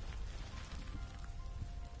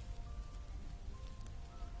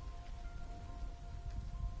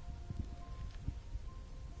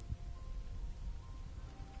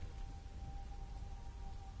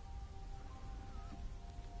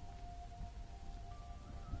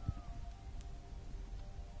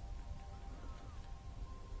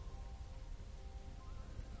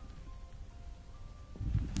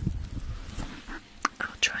 I'll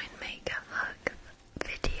try and make a hug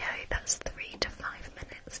video that's 3 to 5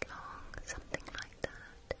 minutes long, something like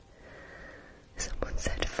that. Someone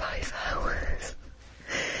said 5 hours.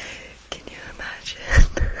 Can you imagine?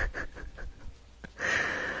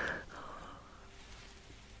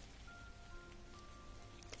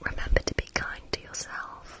 Remember to be kind to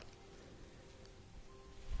yourself.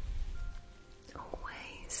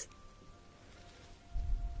 Always.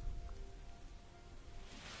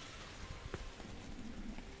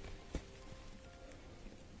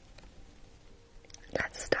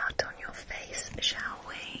 Let's start on your face, shall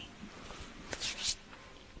we?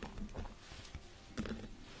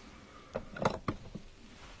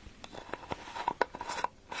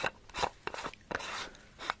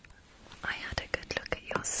 I had a good look at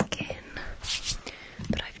your skin,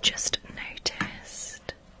 but I've just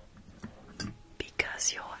noticed,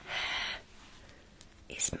 because your hair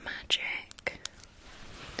is magic,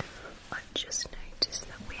 I've just noticed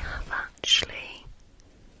that we have actually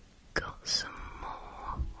got some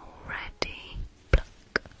more already.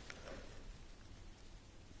 Pluck,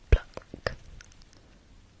 pluck, pluck,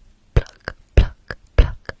 pluck, pluck, pluck,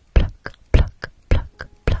 pluck, pluck, pluck,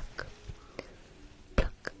 pluck,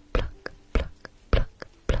 pluck, pluck, pluck, pluck, pluck,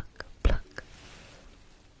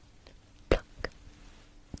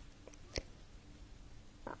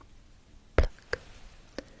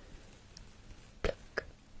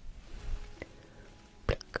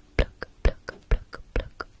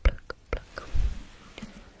 pluck, pluck,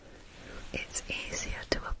 It's easier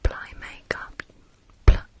to apply makeup.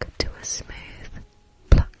 Pluck to a smooth,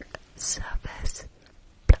 pluck surface.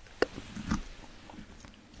 Pluck.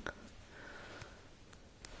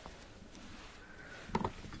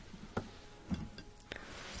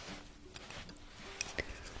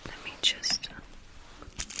 Let me just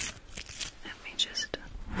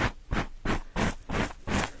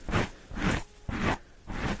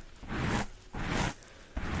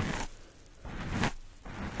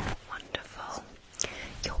wonderful.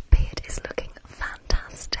 Your beard is looking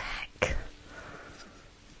fantastic.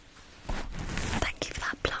 Thank you for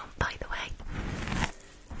that plant, by the way.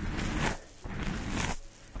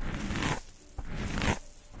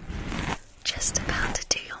 Just about to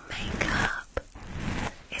do your makeup.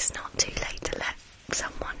 It's not too late to let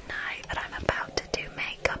someone know that I'm about to do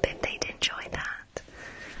makeup if they'd enjoy that.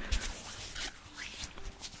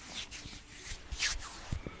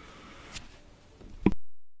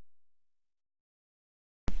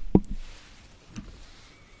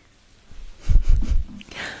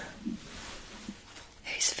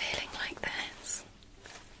 Who's feeling like this?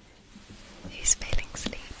 Who's feeling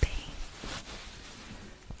sleepy?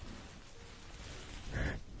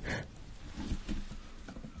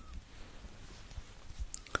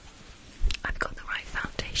 I've got the right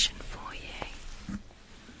foundation for you.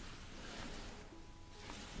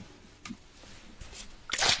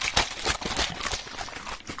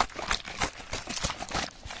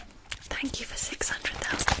 Thank you for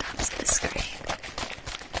 600,000 taps of the screen.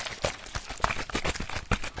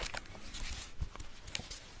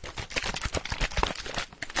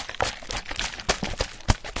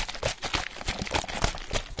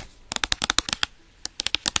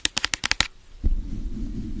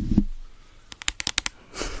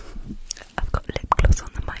 I've got lip gloss on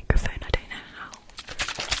the microphone, I don't know how.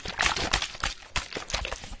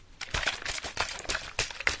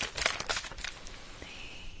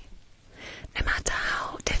 No matter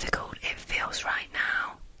how difficult it feels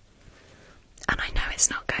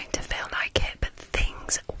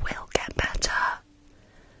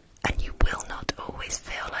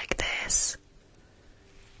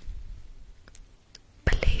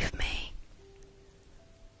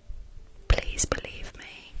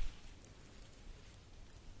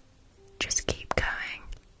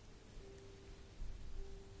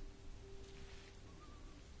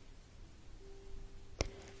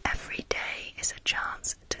is a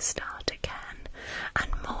chance to start again. And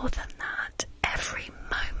more than that, every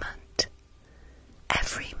moment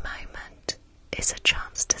is a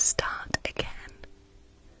chance to start again.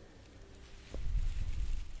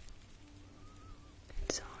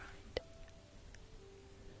 It's alright.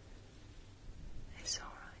 It's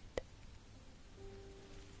alright.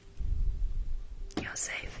 You're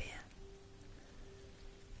safe here.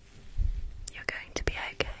 You're going to be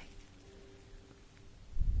okay.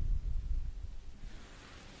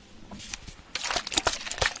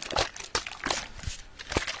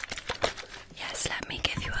 Yes, let me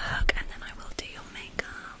give you a hug and then I will do your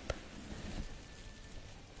makeup.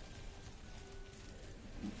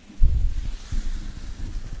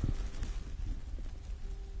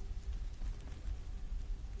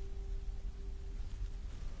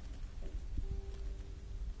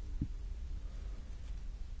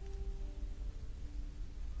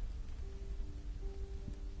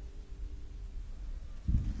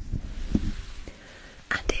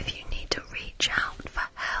 And if you need to reach out for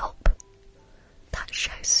help, that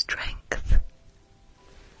shows strength.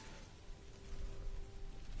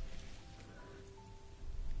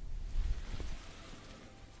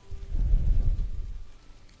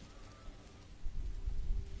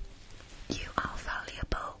 You are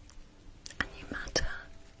valuable and you matter.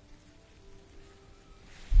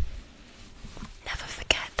 Never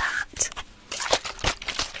forget that.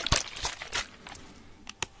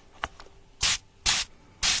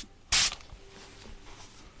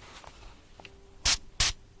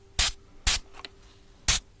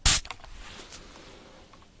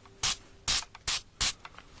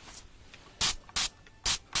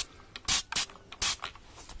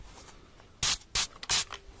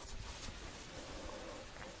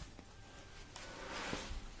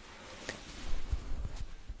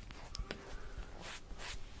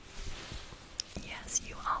 Yes,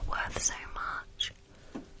 you are worth so much.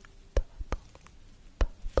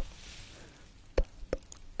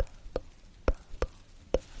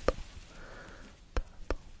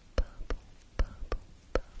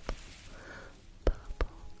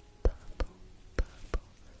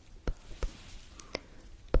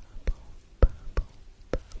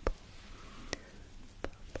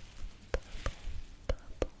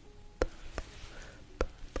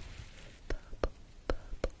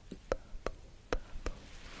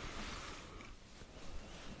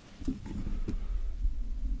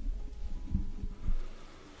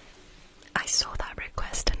 I saw that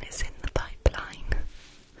request and it's in the pipeline.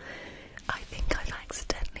 I think I've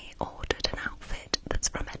accidentally ordered an outfit that's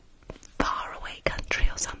from a faraway country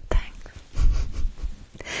or something.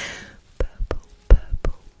 Purple,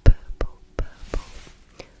 purple, purple, purple.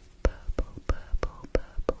 Purple, purple,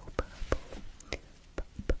 purple, purple.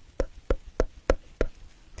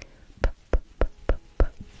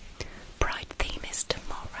 Pride theme is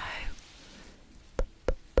tomorrow.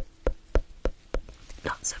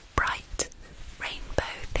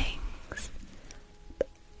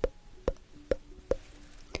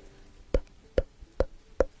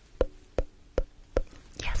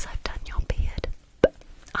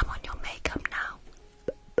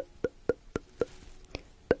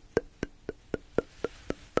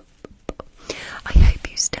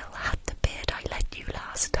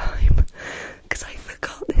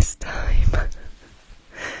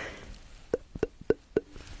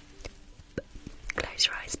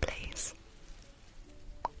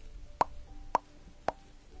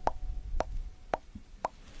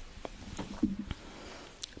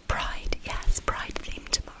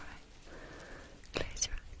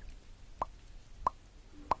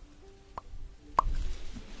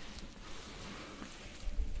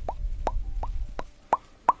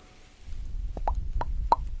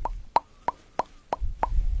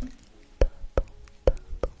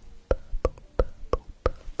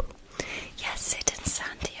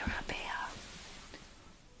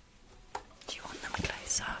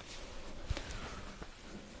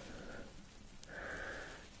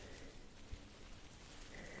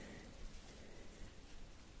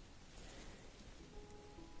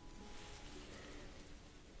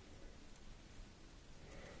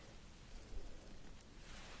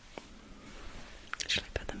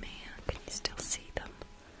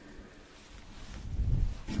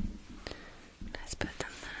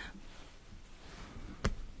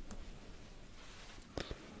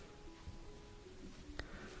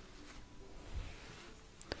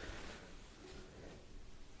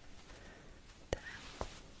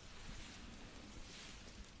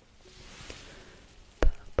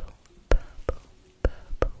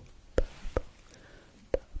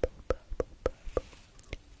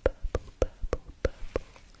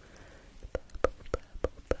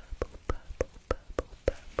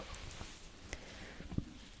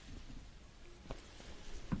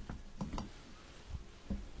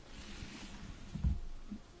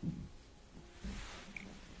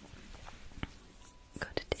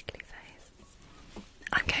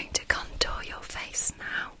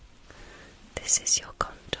 this is your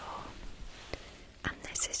contour, and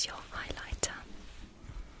this is your highlighter.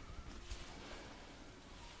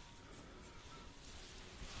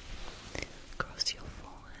 Across your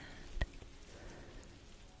forehead.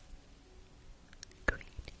 Green,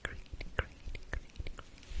 green, green, green,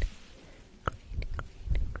 green, green,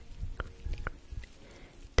 green, green, green.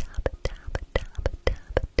 Dab, dab, dab,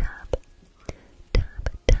 dab, dab. Dab,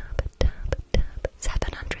 dab, dab, dab.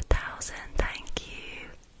 700,000, thank you.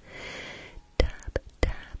 Dab,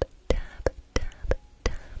 dab, dab, dab,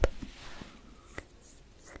 dab.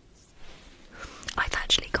 I've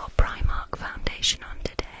actually got Primark foundation on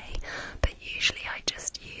today, but usually I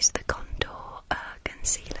just use the contour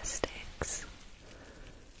concealer sticks.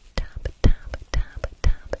 Dab, dab, dab,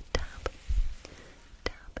 dab, dab.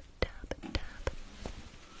 Dab, dab, dab.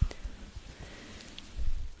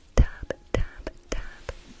 Dab, dab, dab.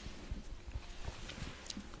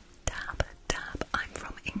 Dab, dab. I'm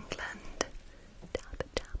from England. Dab,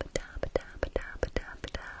 dab, dab, dab, dab, dab,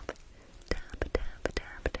 dab. Dab, dab,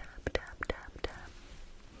 dab, dab, dab, dab, dab.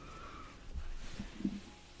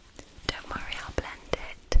 Don't worry, I'll blend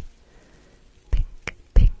it. Pink,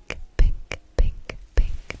 pink, pink, pink,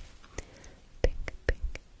 pink. Pink, pink,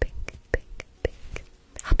 pink, pink, pink.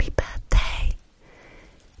 Happy birthday!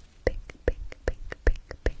 Pink, pink, pink,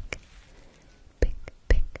 pink, pink. Pink,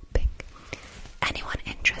 pink, pink. Anyone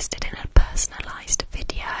interested in a personalised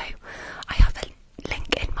video? I have a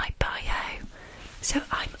link in my bio, so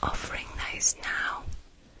I'm offering those now.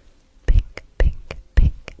 Pink, pink,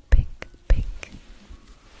 pink, pink, pink.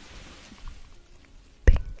 Pink,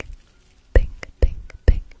 pink, pink,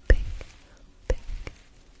 pink, pink. Pink,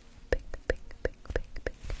 pink, pink, pink, pink,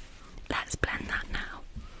 pink. Let's blend that now.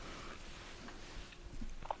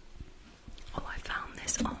 Oh, I found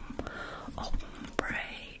this ombre.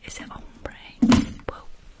 Is it ombre? Whoa.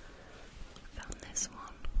 Found this one.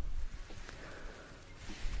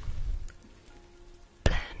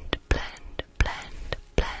 Blend, blend, blend,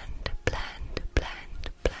 blend, blend, blend,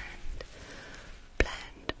 blend.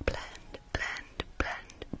 Blend, blend, blend, blend,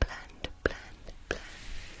 blend, blend, blend.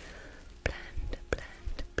 Blend,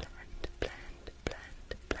 blend, blend, blend,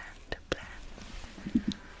 blend, blend, blend.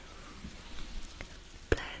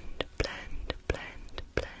 Blend, blend, blend,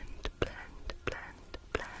 blend, blend, blend,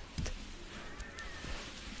 blend.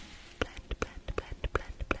 Blend, blend, blend,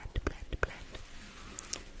 blend, blend, blend, blend.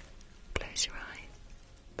 Close your eyes.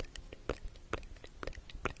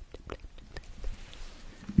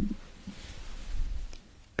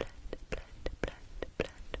 Blend, blend, blend, blend,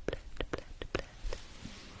 blend, blend, blend. Blend, blend, blend, blend, blend, blend, blend.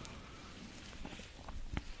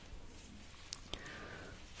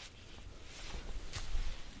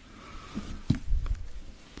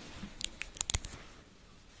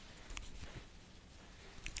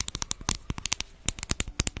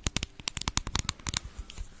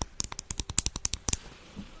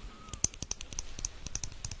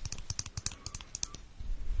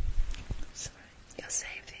 Sorry, you're safe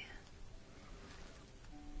here.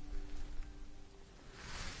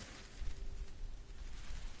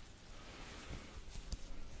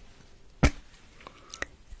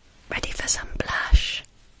 Ready for some blush?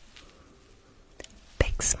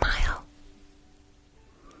 Big smile.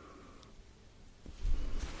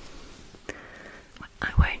 I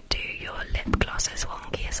won't do your lip gloss as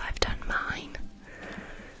wonky as I've done mine.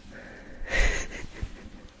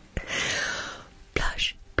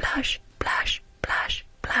 Blush, blush, blush, blush,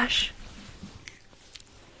 blush.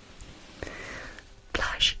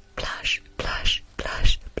 Blush, blush, blush,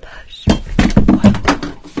 blush, blush.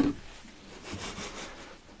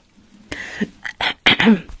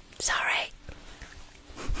 Sorry.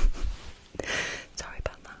 Sorry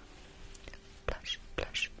about that. Blush,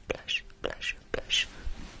 blush, blush, blush, blush.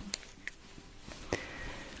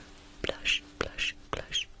 Blush, blush,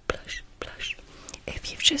 blush, blush, blush.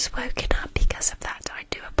 If you've just woken up because of that, I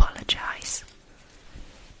do apologise.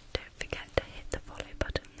 Don't forget to hit the follow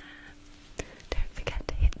button there. Don't forget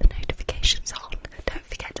to hit the notifications on. Don't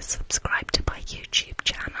forget to subscribe to my YouTube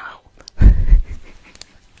channel.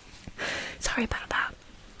 Sorry about that.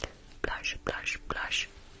 Blush, blush, blush.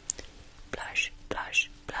 Blush, blush,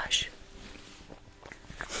 blush.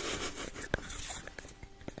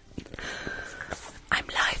 I'm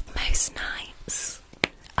live most nights.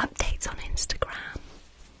 Updates on Instagram.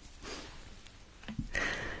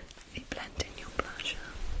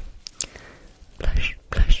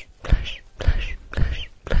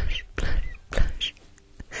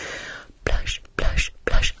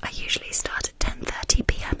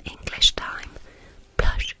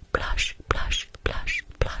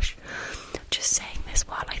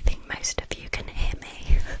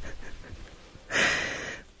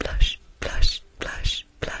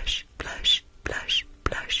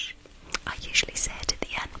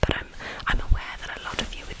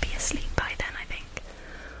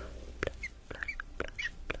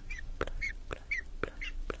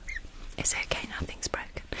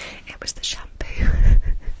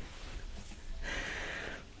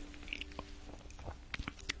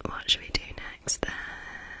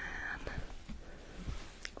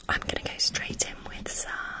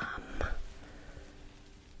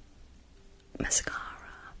 mascara.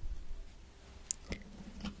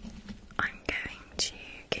 I'm going to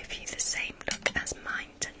give you the same look as mine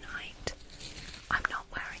tonight. I'm not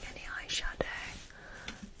wearing any eyeshadow,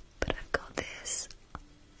 but I've got this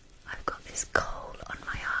coal on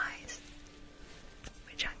my eyes,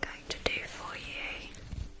 which I'm going to do for you.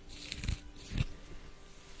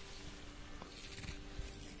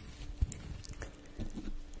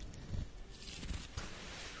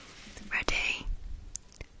 Ready?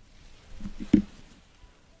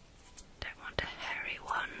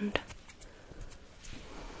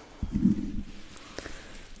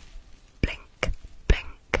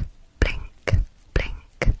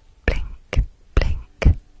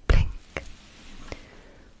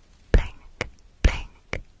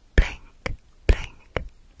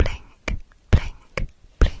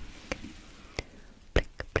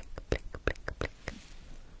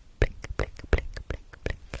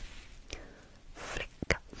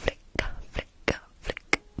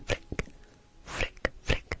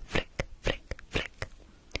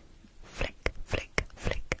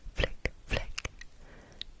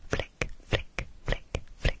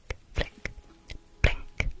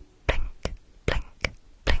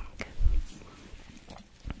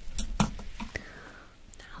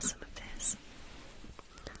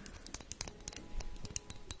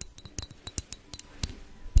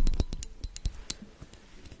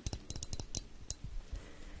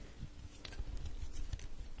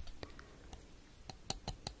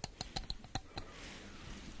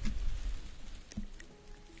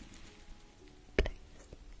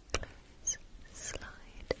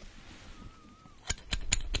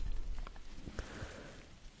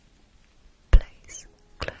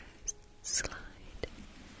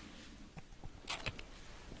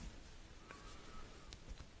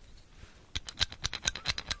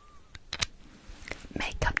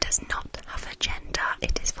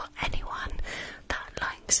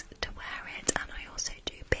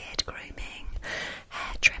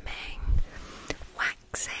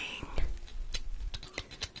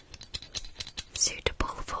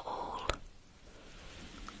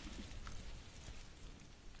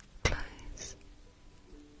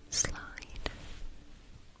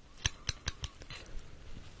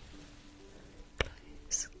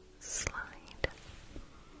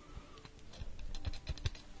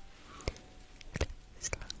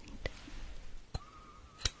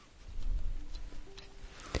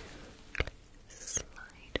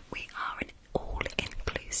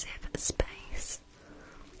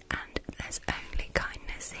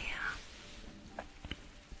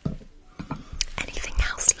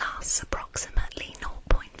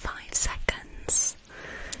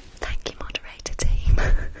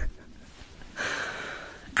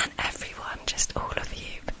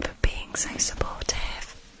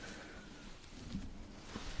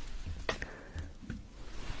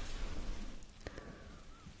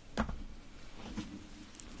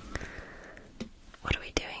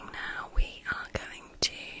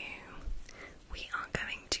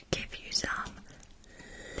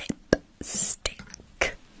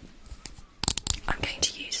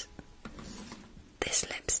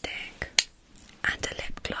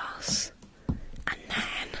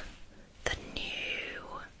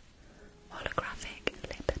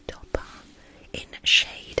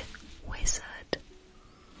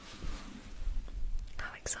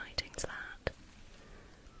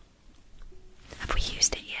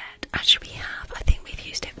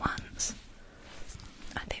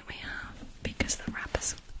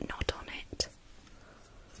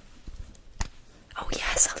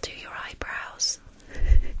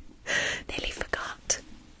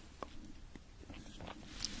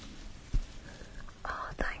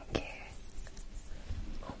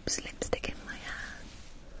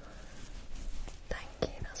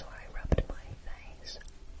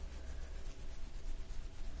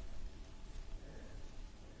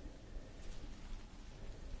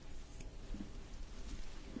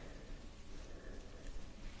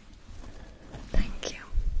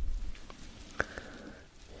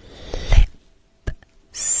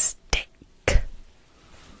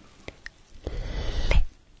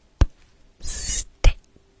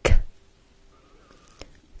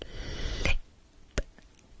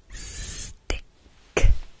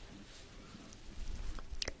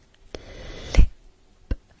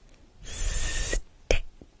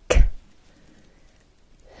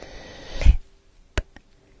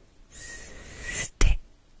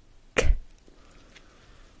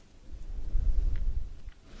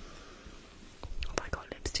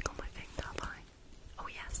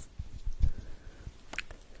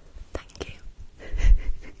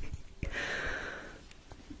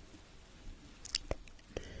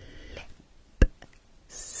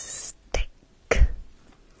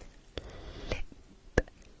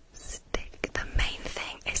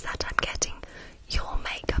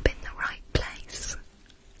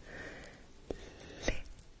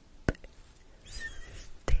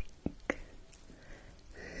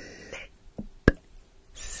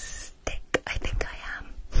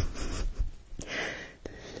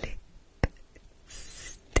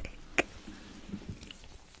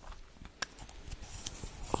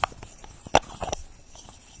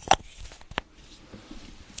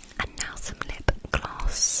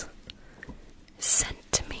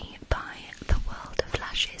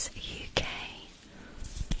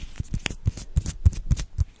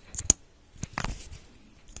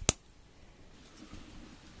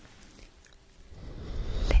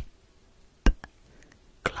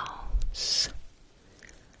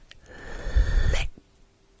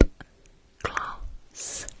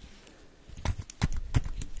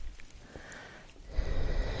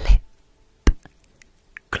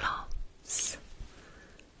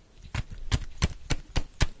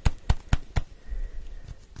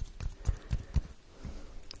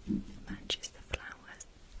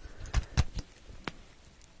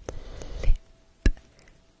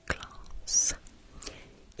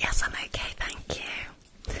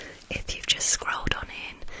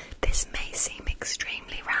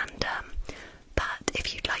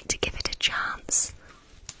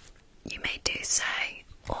 you may do so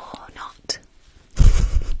or not.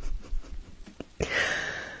 Lip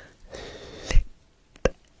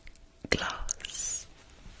gloss.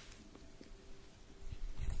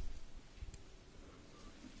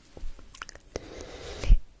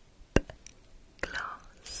 Lip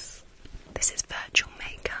gloss. This is virtual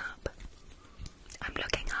makeup. I'm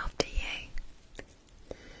looking after you.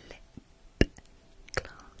 Lip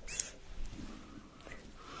gloss.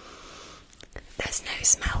 There's no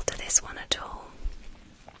smell to this one at all.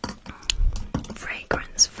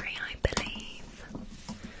 Fragrance free, I believe.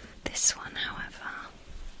 This one, however,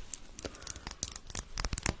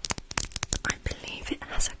 I believe it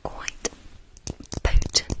has a quite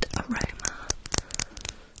potent aroma.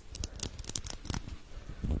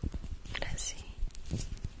 Let's see.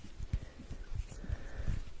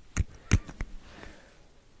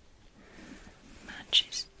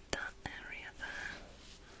 Matches that area there.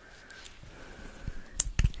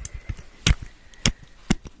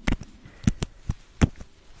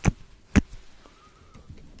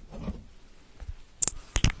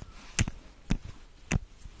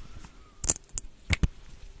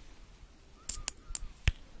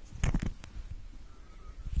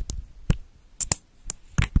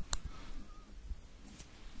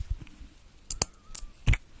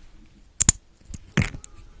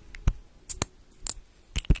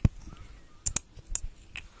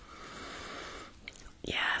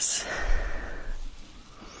 Yes,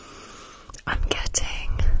 I'm getting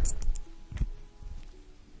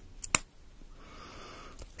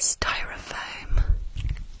styrofoam,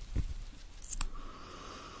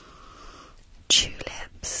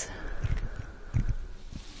 tulips,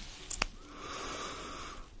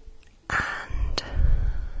 and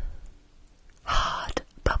hard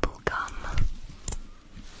bubble gum,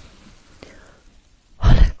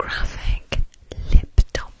 holographic lip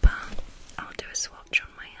topper. I'll do a swatch on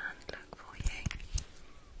my hand, look for you.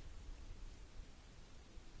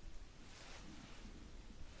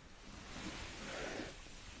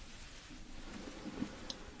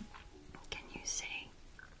 Can you see?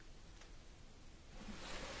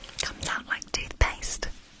 Comes out like toothpaste.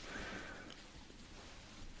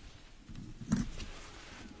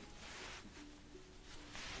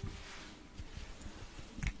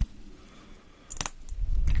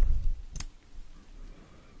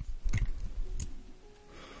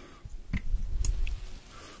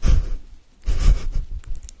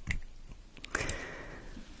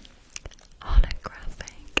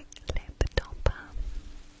 Holographic lip topper.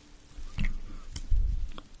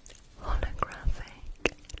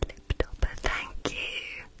 Holographic lip topper. Thank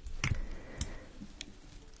you.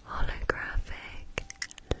 Holographic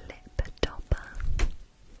lip topper.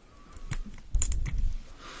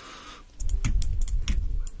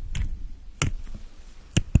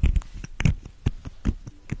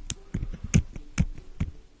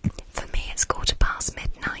 For me, it's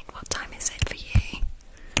midnight. What time is it for you?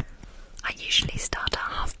 I usually start at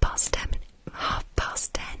 10:30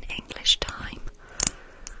 English time.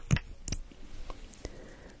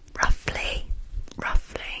 Roughly.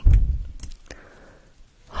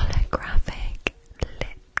 Holographic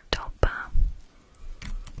lip topper.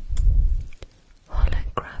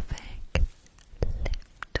 Holographic lip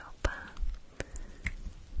topper.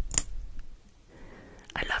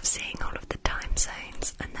 I love seeing all of the time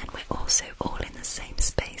zones, and then we're also all in the same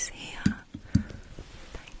space here.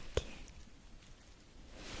 Thank you.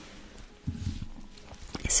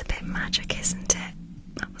 It's a bit magic, isn't it?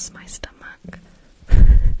 That was my stomach.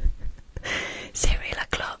 Cereal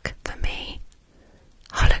o'clock for me.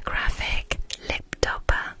 Holographic lip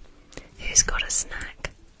topper. Who's got a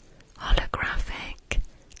snack? Holographic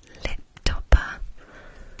lip topper.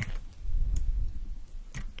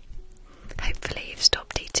 Hopefully you've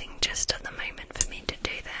stopped eating just at the moment for me to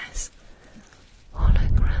do this.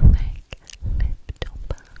 Holographic lip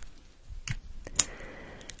topper.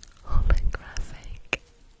 Holographic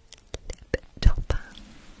lip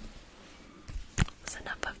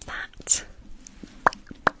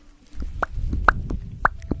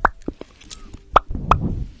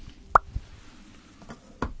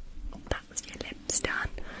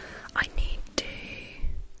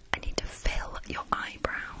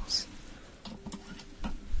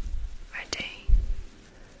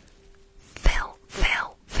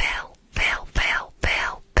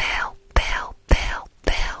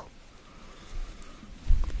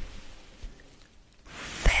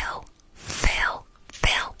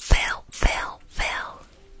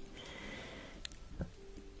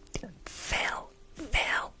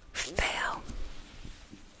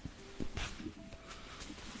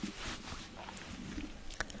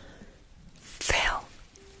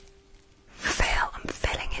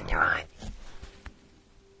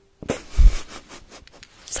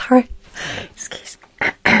throat.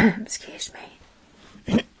 Excuse me.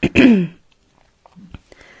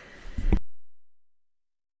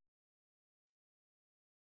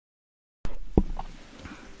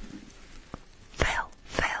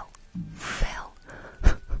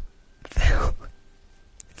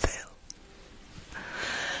 Phil.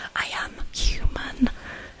 I am human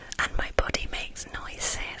and my body makes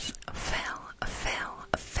noises. Phil.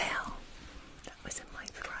 That was in my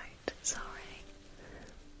throat, sorry.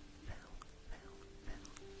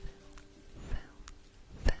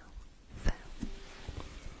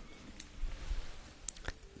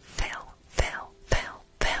 Phil.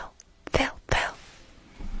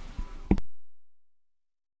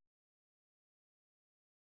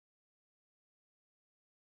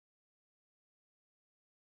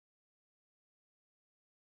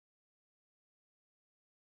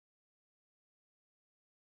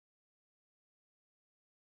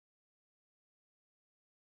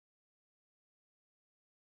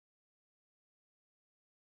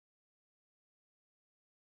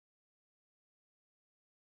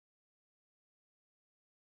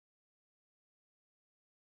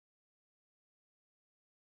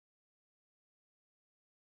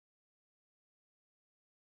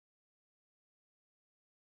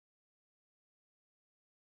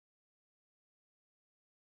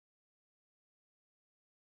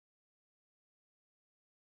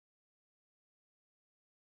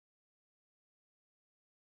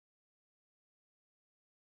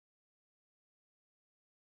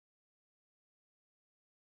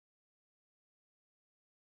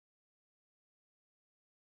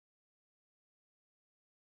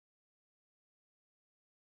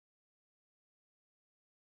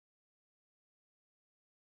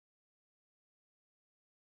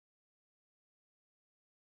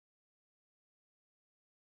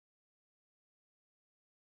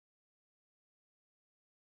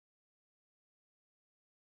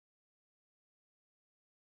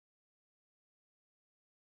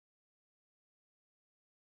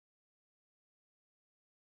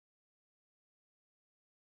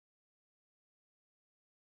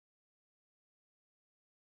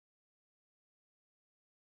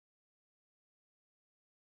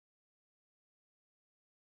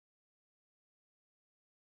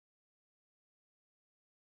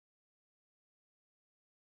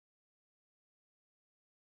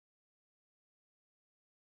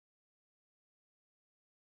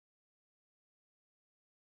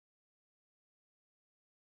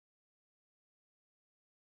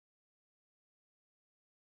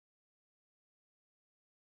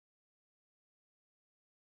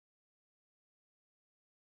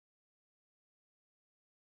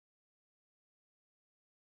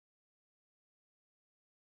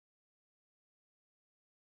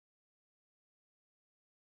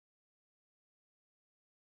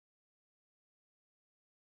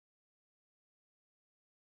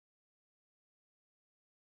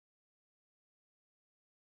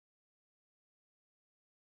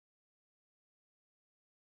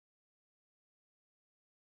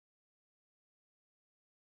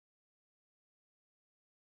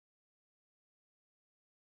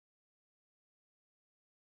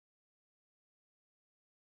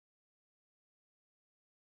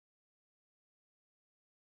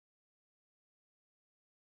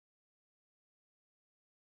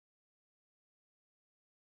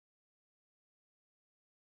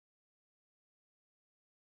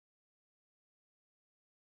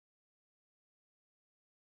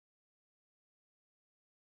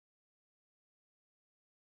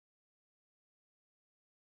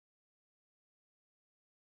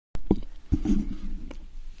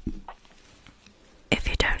 If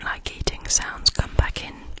you don't like eating sounds, come back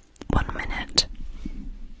in 1 minute.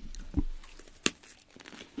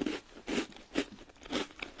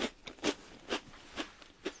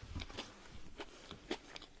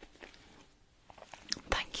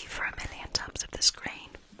 Thank you for a million taps of the screen.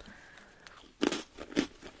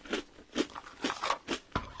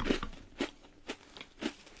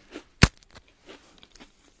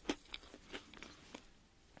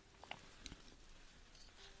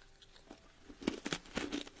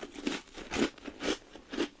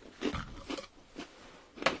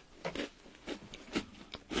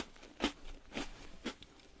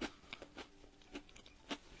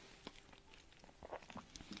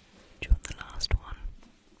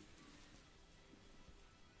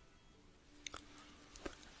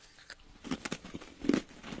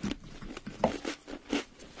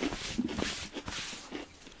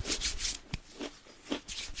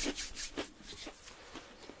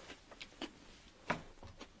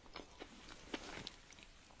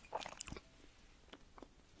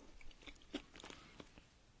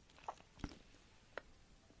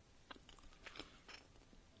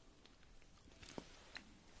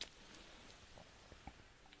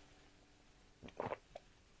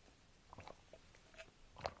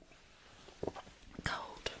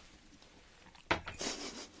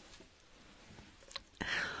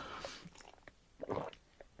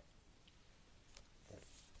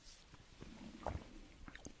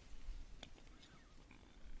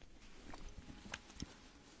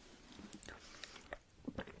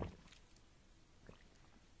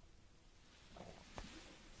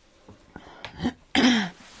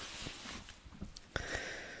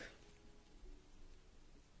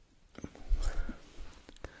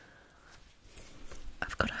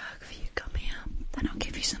 I've got a hug for you, come here. Then I'll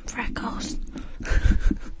give you some freckles.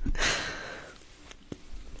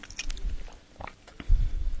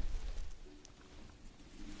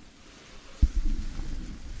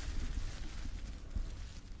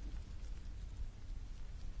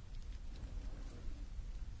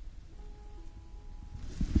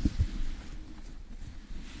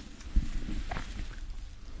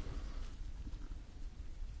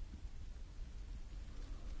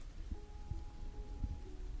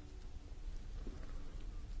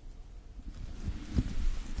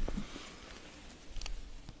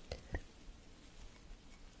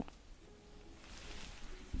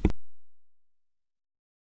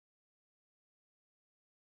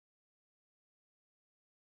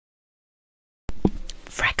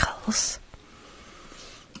 Freckles.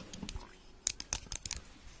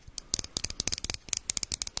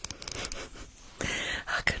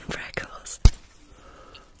 Hug and freckles.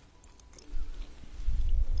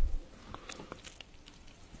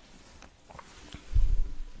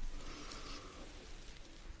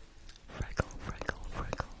 Freckle, freckle,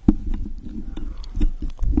 freckle.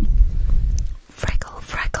 Freckle,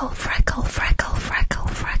 freckle, freckle, freckle, freckle,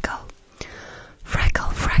 freckle.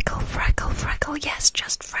 Freckle, freckle, freckle, freckle. Yes,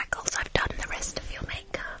 just freckles. I've done the rest of your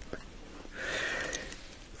makeup.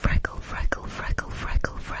 Freckle, freckle, freckle,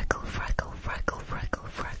 freckle, freckle, freckle, freckle, freckle,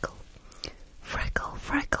 freckle. Freckle,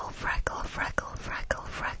 freckle, freckle, freckle, freckle,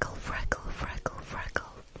 freckle, freckle, freckle,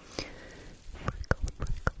 freckle. Freckle,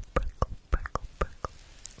 freckle, freckle, freckle, freckle.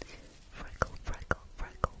 Freckle, freckle,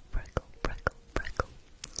 freckle, freckle, freckle, freckle.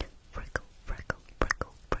 Freckle, freckle,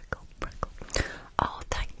 freckle, freckle, freckle. Oh,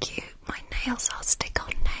 thank you. My nails are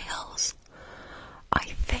stick-on nails. I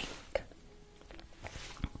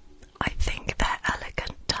think they're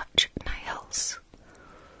Elegant Touch nails.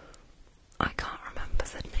 I can't remember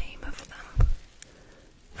the name of them.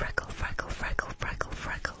 Freckle, freckle, freckle, freckle,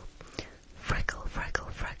 freckle. Freckle, freckle,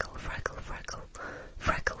 freckle, freckle, freckle.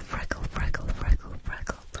 Freckle, freckle, freckle, freckle,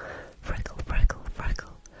 freckle. Freckle, freckle,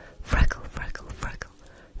 freckle. Freckle, freckle, freckle.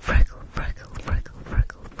 Freckle, freckle, freckle,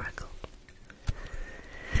 freckle, freckle.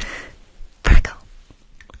 Freckle.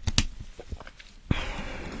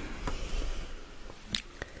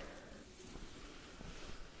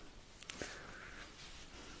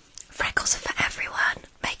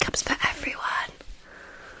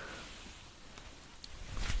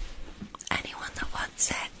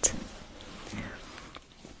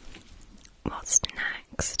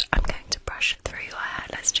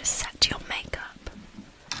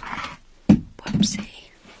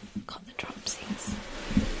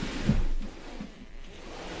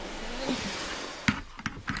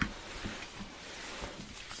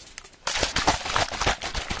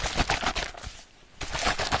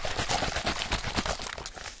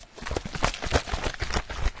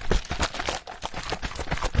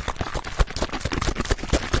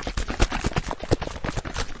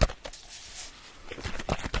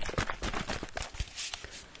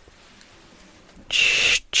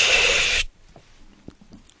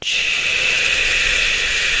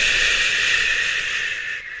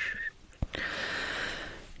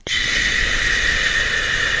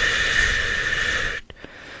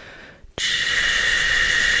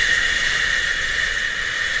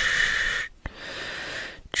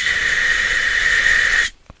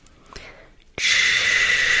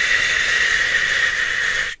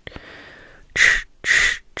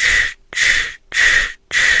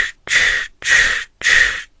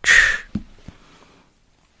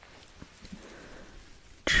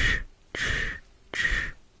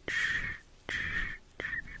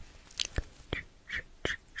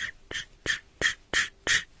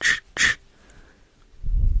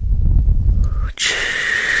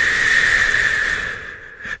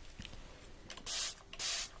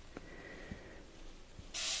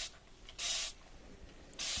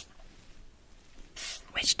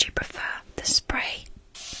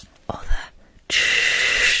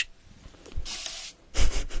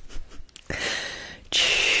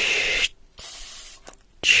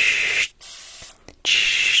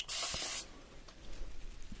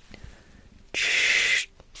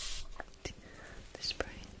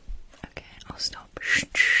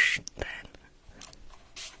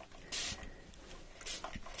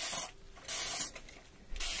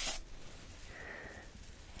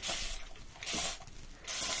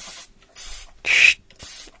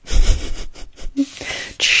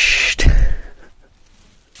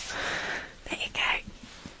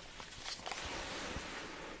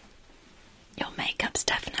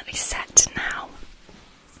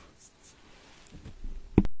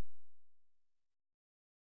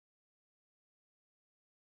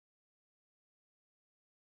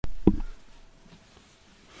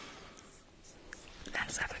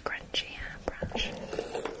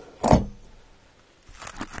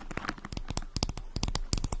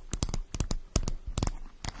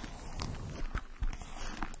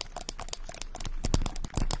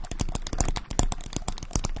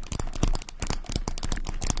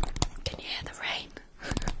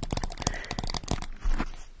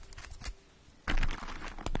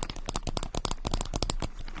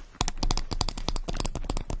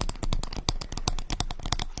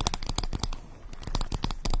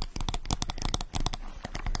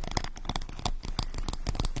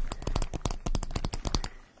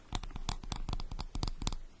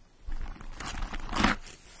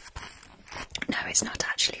 it's not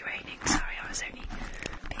actually raining. Sorry, I was only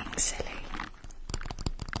being silly.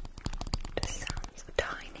 Just sounds a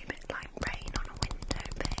tiny bit like rain on a window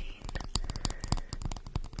pane.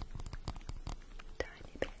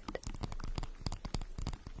 Tiny bit.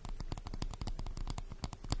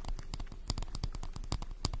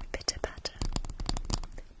 Pitter patter.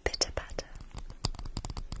 Pitter patter.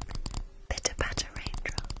 Pitter patter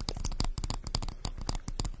raindrops.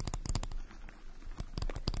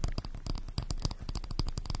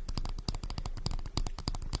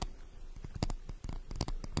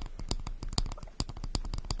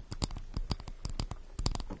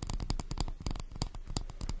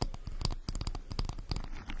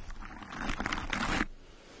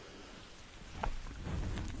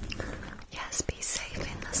 Yes, be safe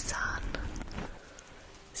in the sun.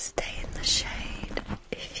 Stay in the shade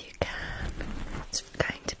if you can. It's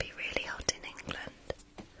going to be really hot in England.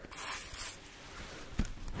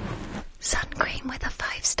 Sun cream with a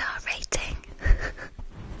 5-star rating.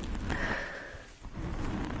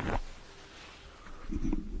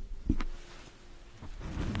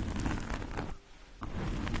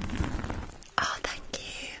 Oh, thank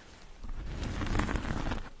you.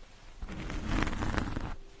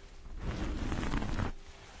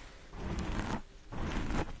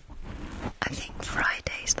 I think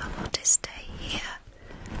Friday's the hottest day here,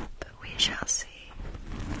 but we shall see.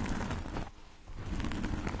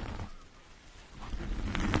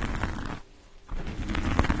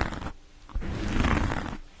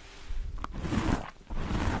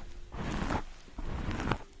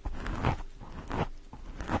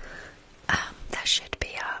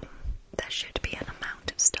 There should be an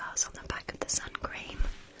amount of stars on the back of the sun cream.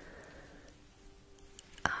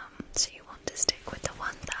 So you want to stick with the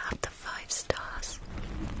ones that have the 5 stars.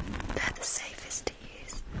 They're the safest to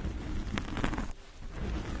use.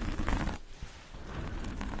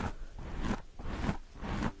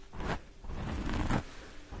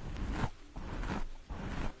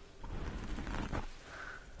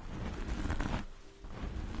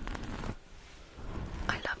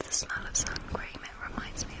 I love the smell of sun cream. It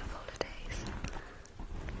reminds me of holidays.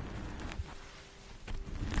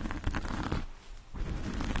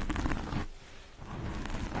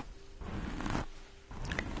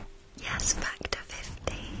 Yes, factor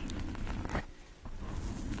 50.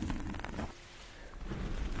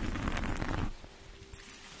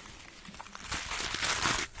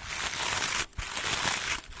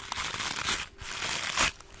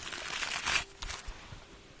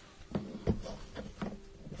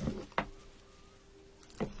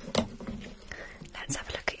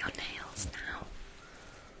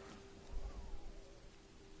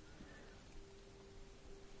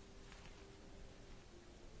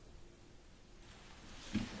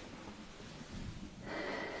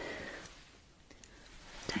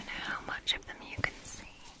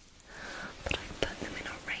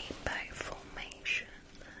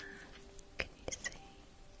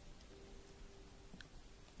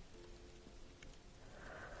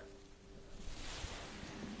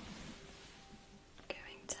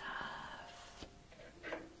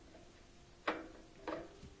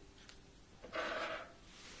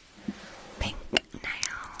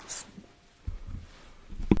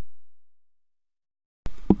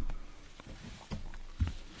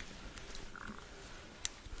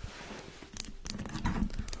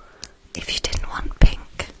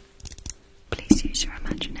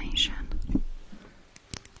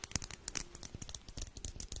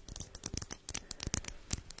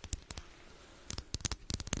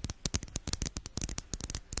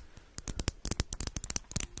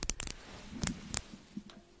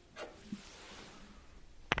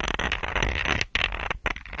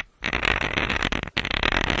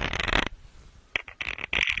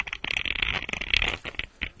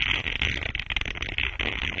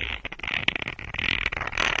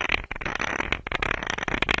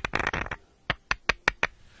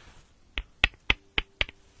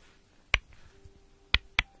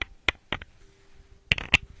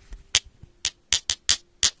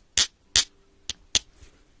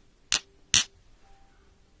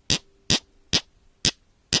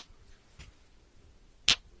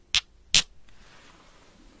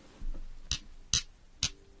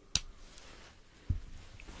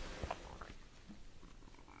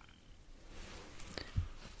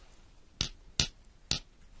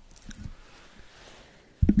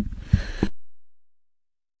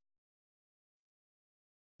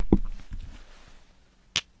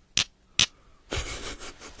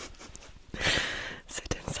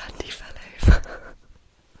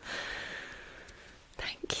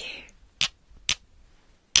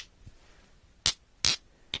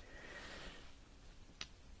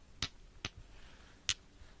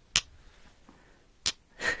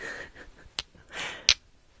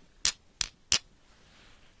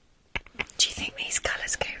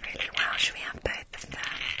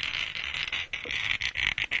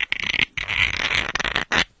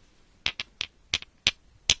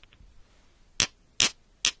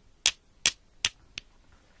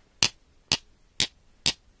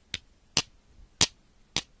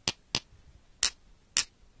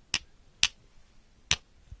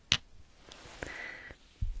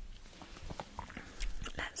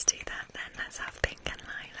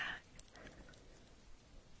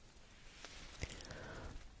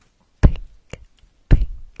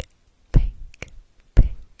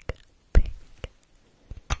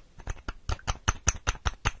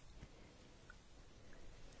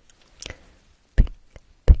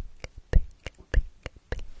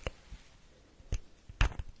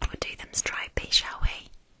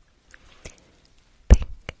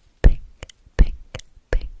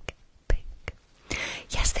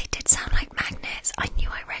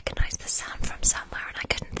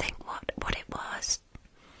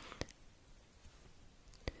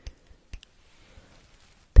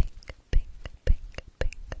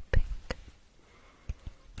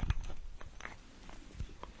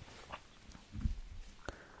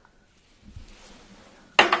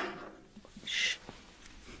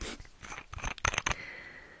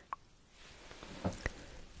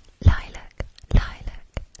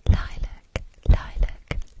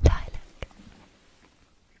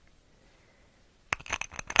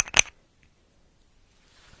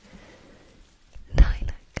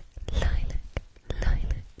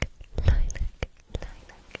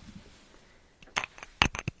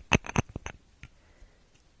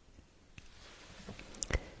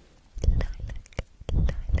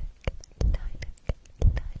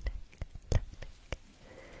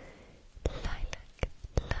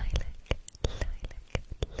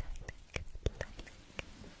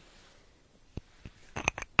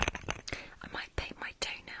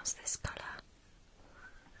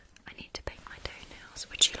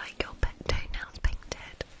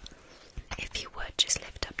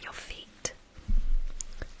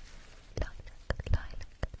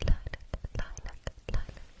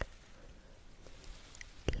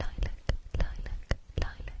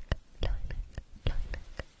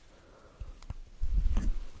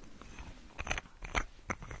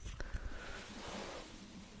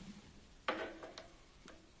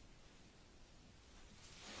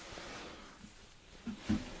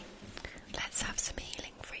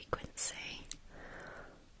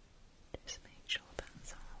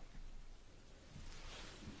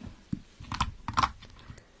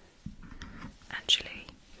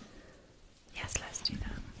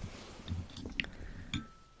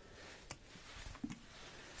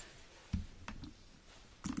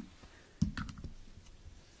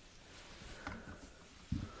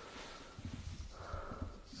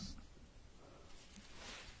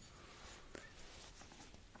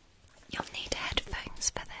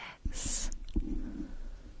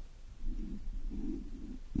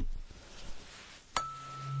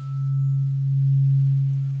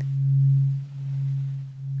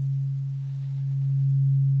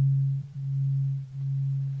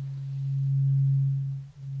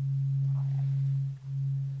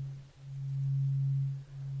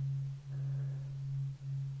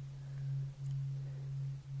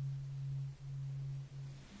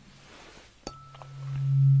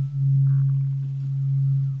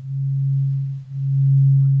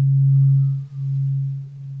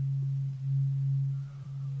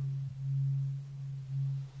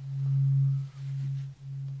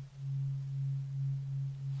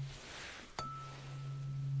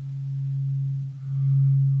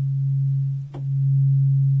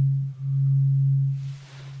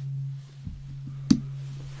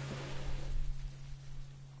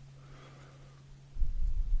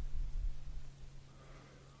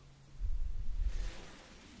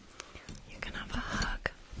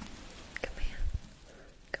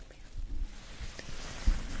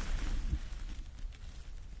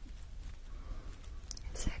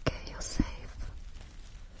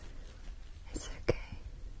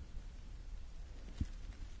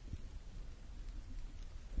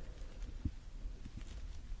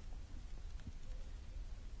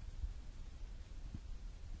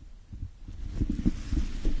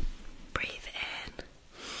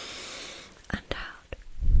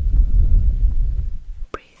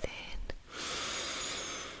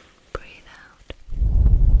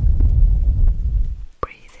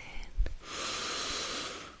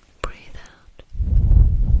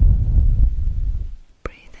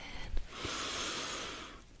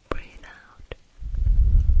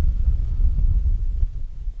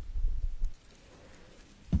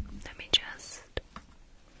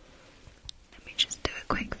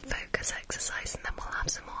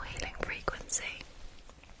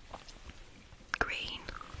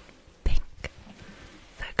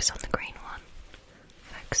 focus on the green one.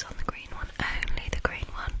 Focus on the green one, only the green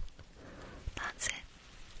one. That's it.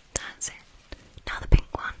 That's it. Now the pink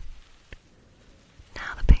one.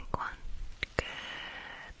 Now the pink one.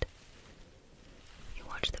 Good. You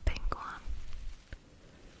watch the pink one.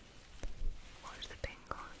 Watch the pink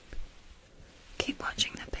one. Keep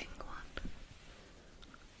watching the pink one.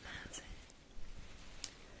 That's it.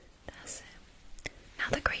 That's it. Now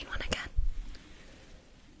the green one again.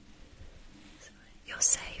 You're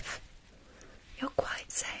safe. You're quite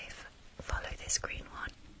safe. Follow this green one.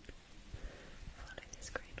 Follow this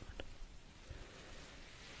green one.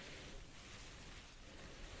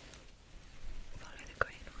 Follow the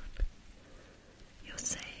green one. You're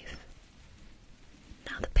safe.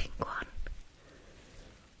 Now the pink one.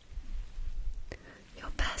 Your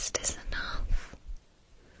best is enough.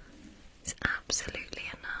 It's absolutely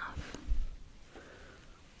enough.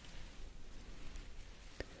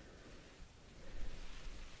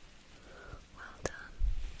 Well done.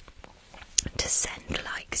 To send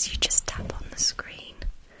likes, you just tap on the screen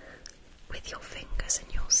with your fingers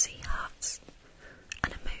and you'll see hearts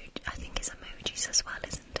and emoji. I think it's emojis as well,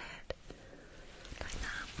 isn't it? Like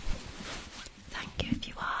that. Thank you if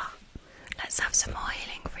you are. Let's have some more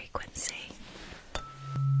healing frequency.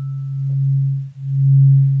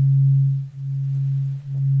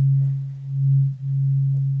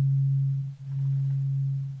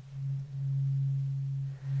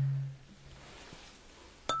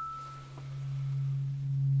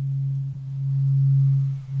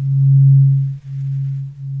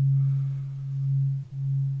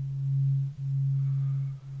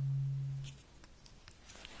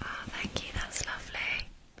 Oh, thank you, that's lovely.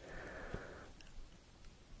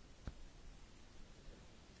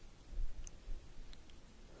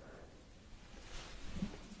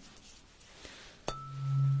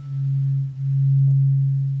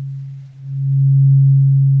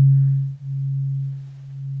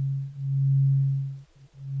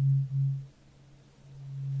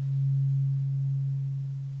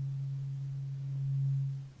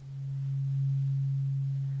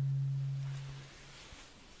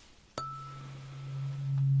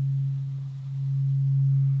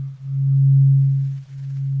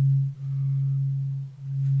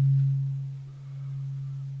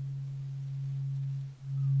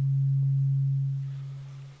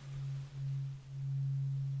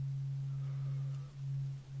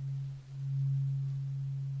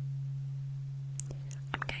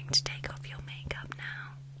 To take off your makeup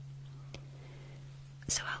now.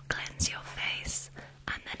 So I'll cleanse your face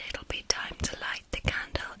and then it'll be time to light the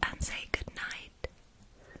candle and say goodnight.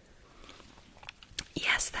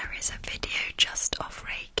 Yes, there is a video just of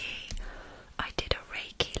Reiki. I did a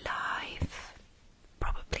Reiki live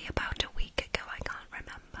probably about a week ago, I can't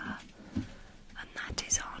remember. And that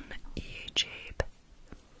is on YouTube.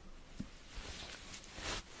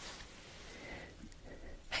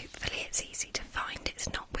 Hopefully it's easy to find,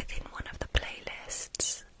 it's not within one of the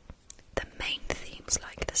playlists. The main themes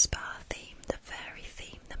like the spa theme, the fairy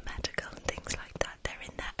theme, the medical and things like that, they're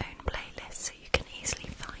in their own playlist so you can easily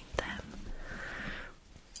find them.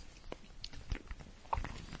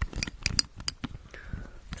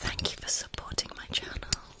 Thank you for supporting my channel.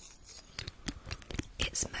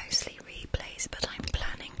 It's mostly replays, but I'm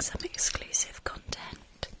planning some exclusive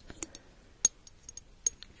content.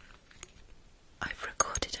 I've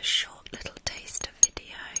recorded a short little taster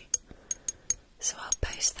video, so I'll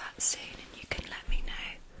post that soon and you can let me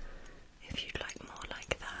know if you'd like more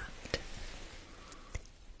like that.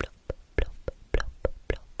 Plop, plop, plop,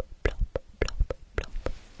 plop, plop, plop, plop.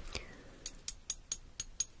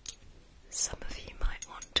 Some of you might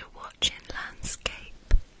want to watch in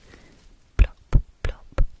landscape. Plop, plop,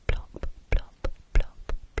 plop, plop, plop, plop.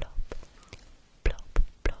 Plop,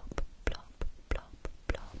 plop, plop, plop,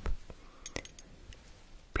 plop.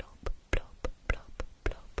 Plop, plop, plop, plop,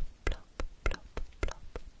 plop, plop, plop, plop,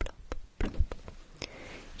 plop.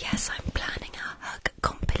 Yes, I'm planning a hug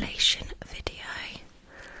compilation video.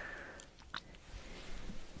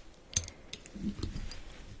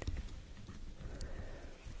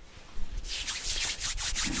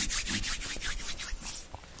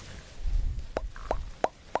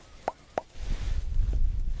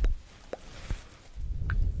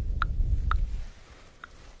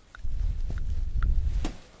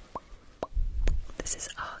 This is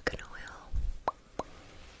argan oil.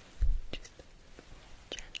 Just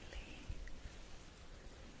gently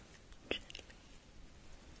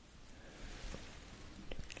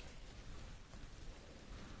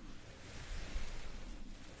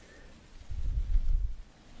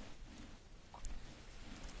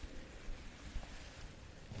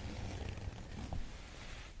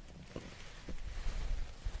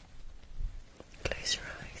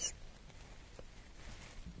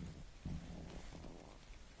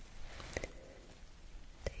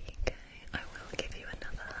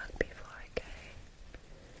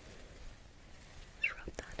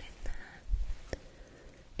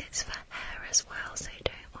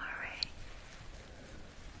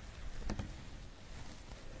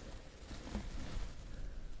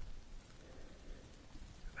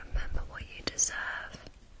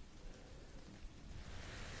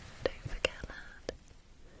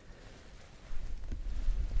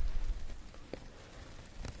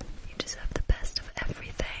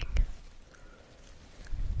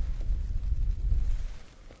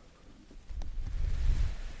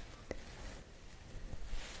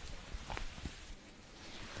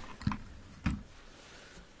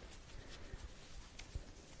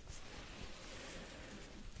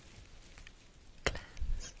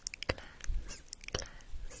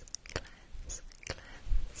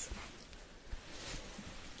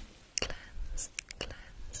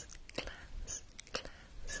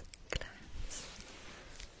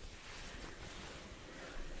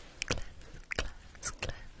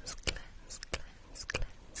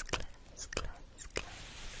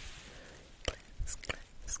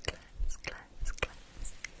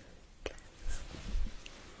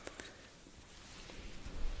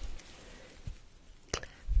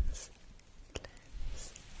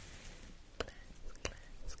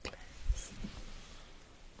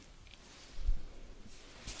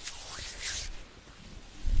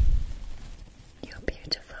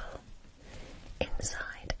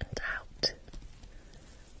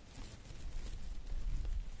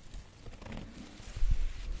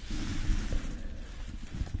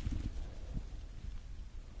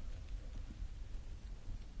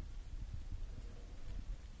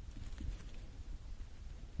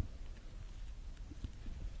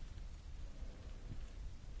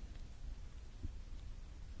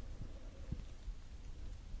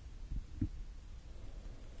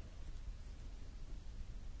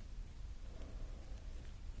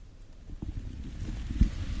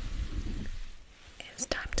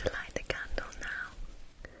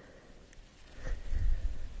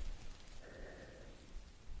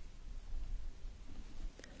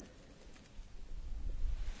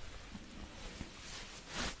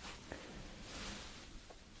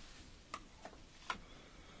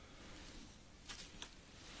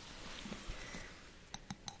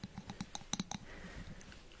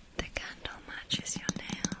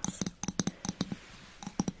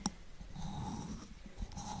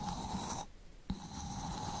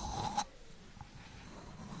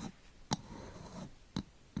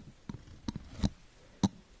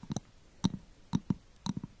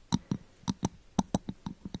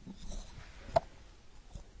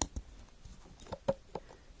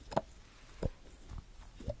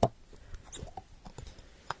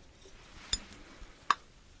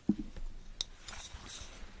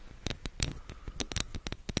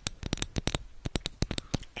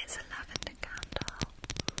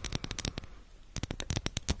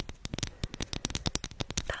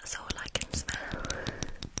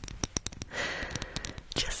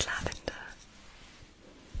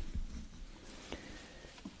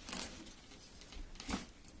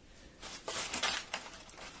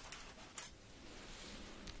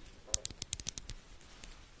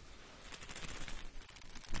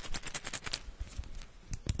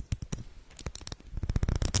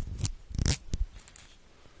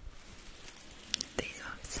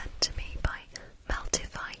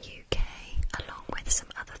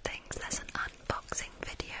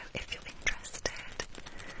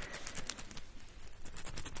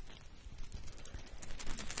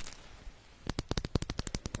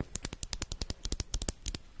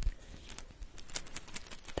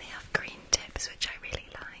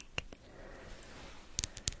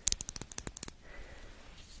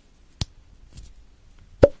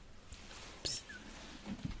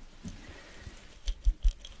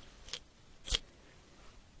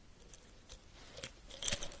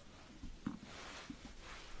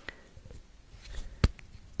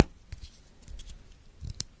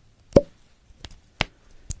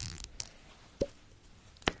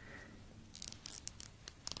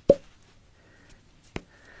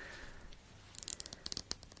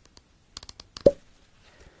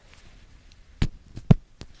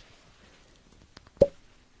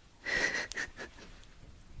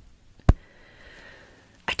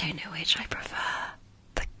which I prefer,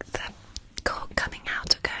 the cork coming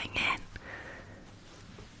out or going in.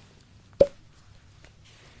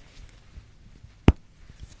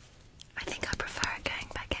 I think I prefer it going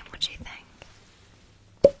back in. What do you think?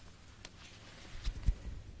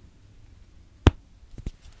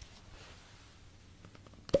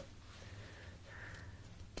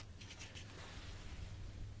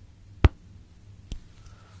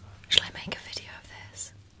 Shall I make a video of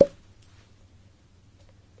this?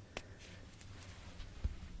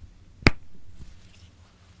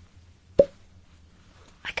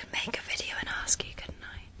 I could make a video and ask you, couldn't I?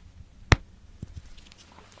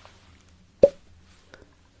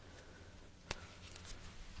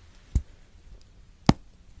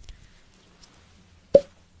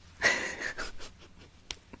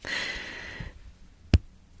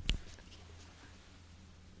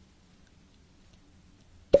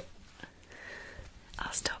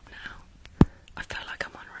 I'll stop now. I feel like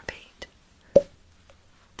I'm on repeat.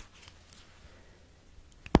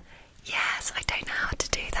 Yes, I don't know how to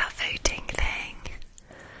do that voting thing.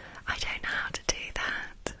 I don't know how to do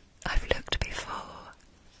that. I've looked before.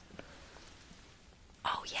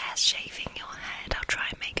 Oh yes, shaving your head. I'll try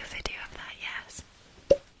and make a video of that, yes.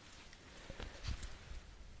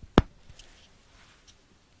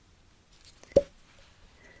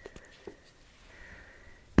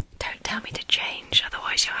 Don't tell me to change,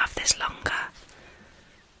 otherwise you'll have this longer.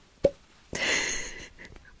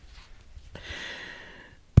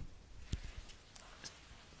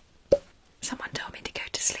 Someone told me to go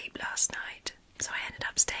to sleep last night, so I ended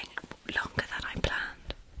up staying longer than I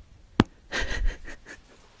planned.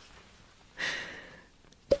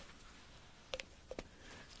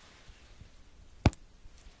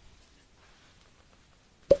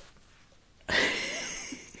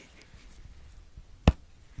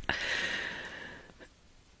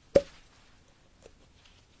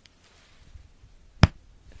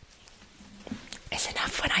 It's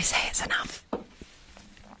enough when I say it's enough.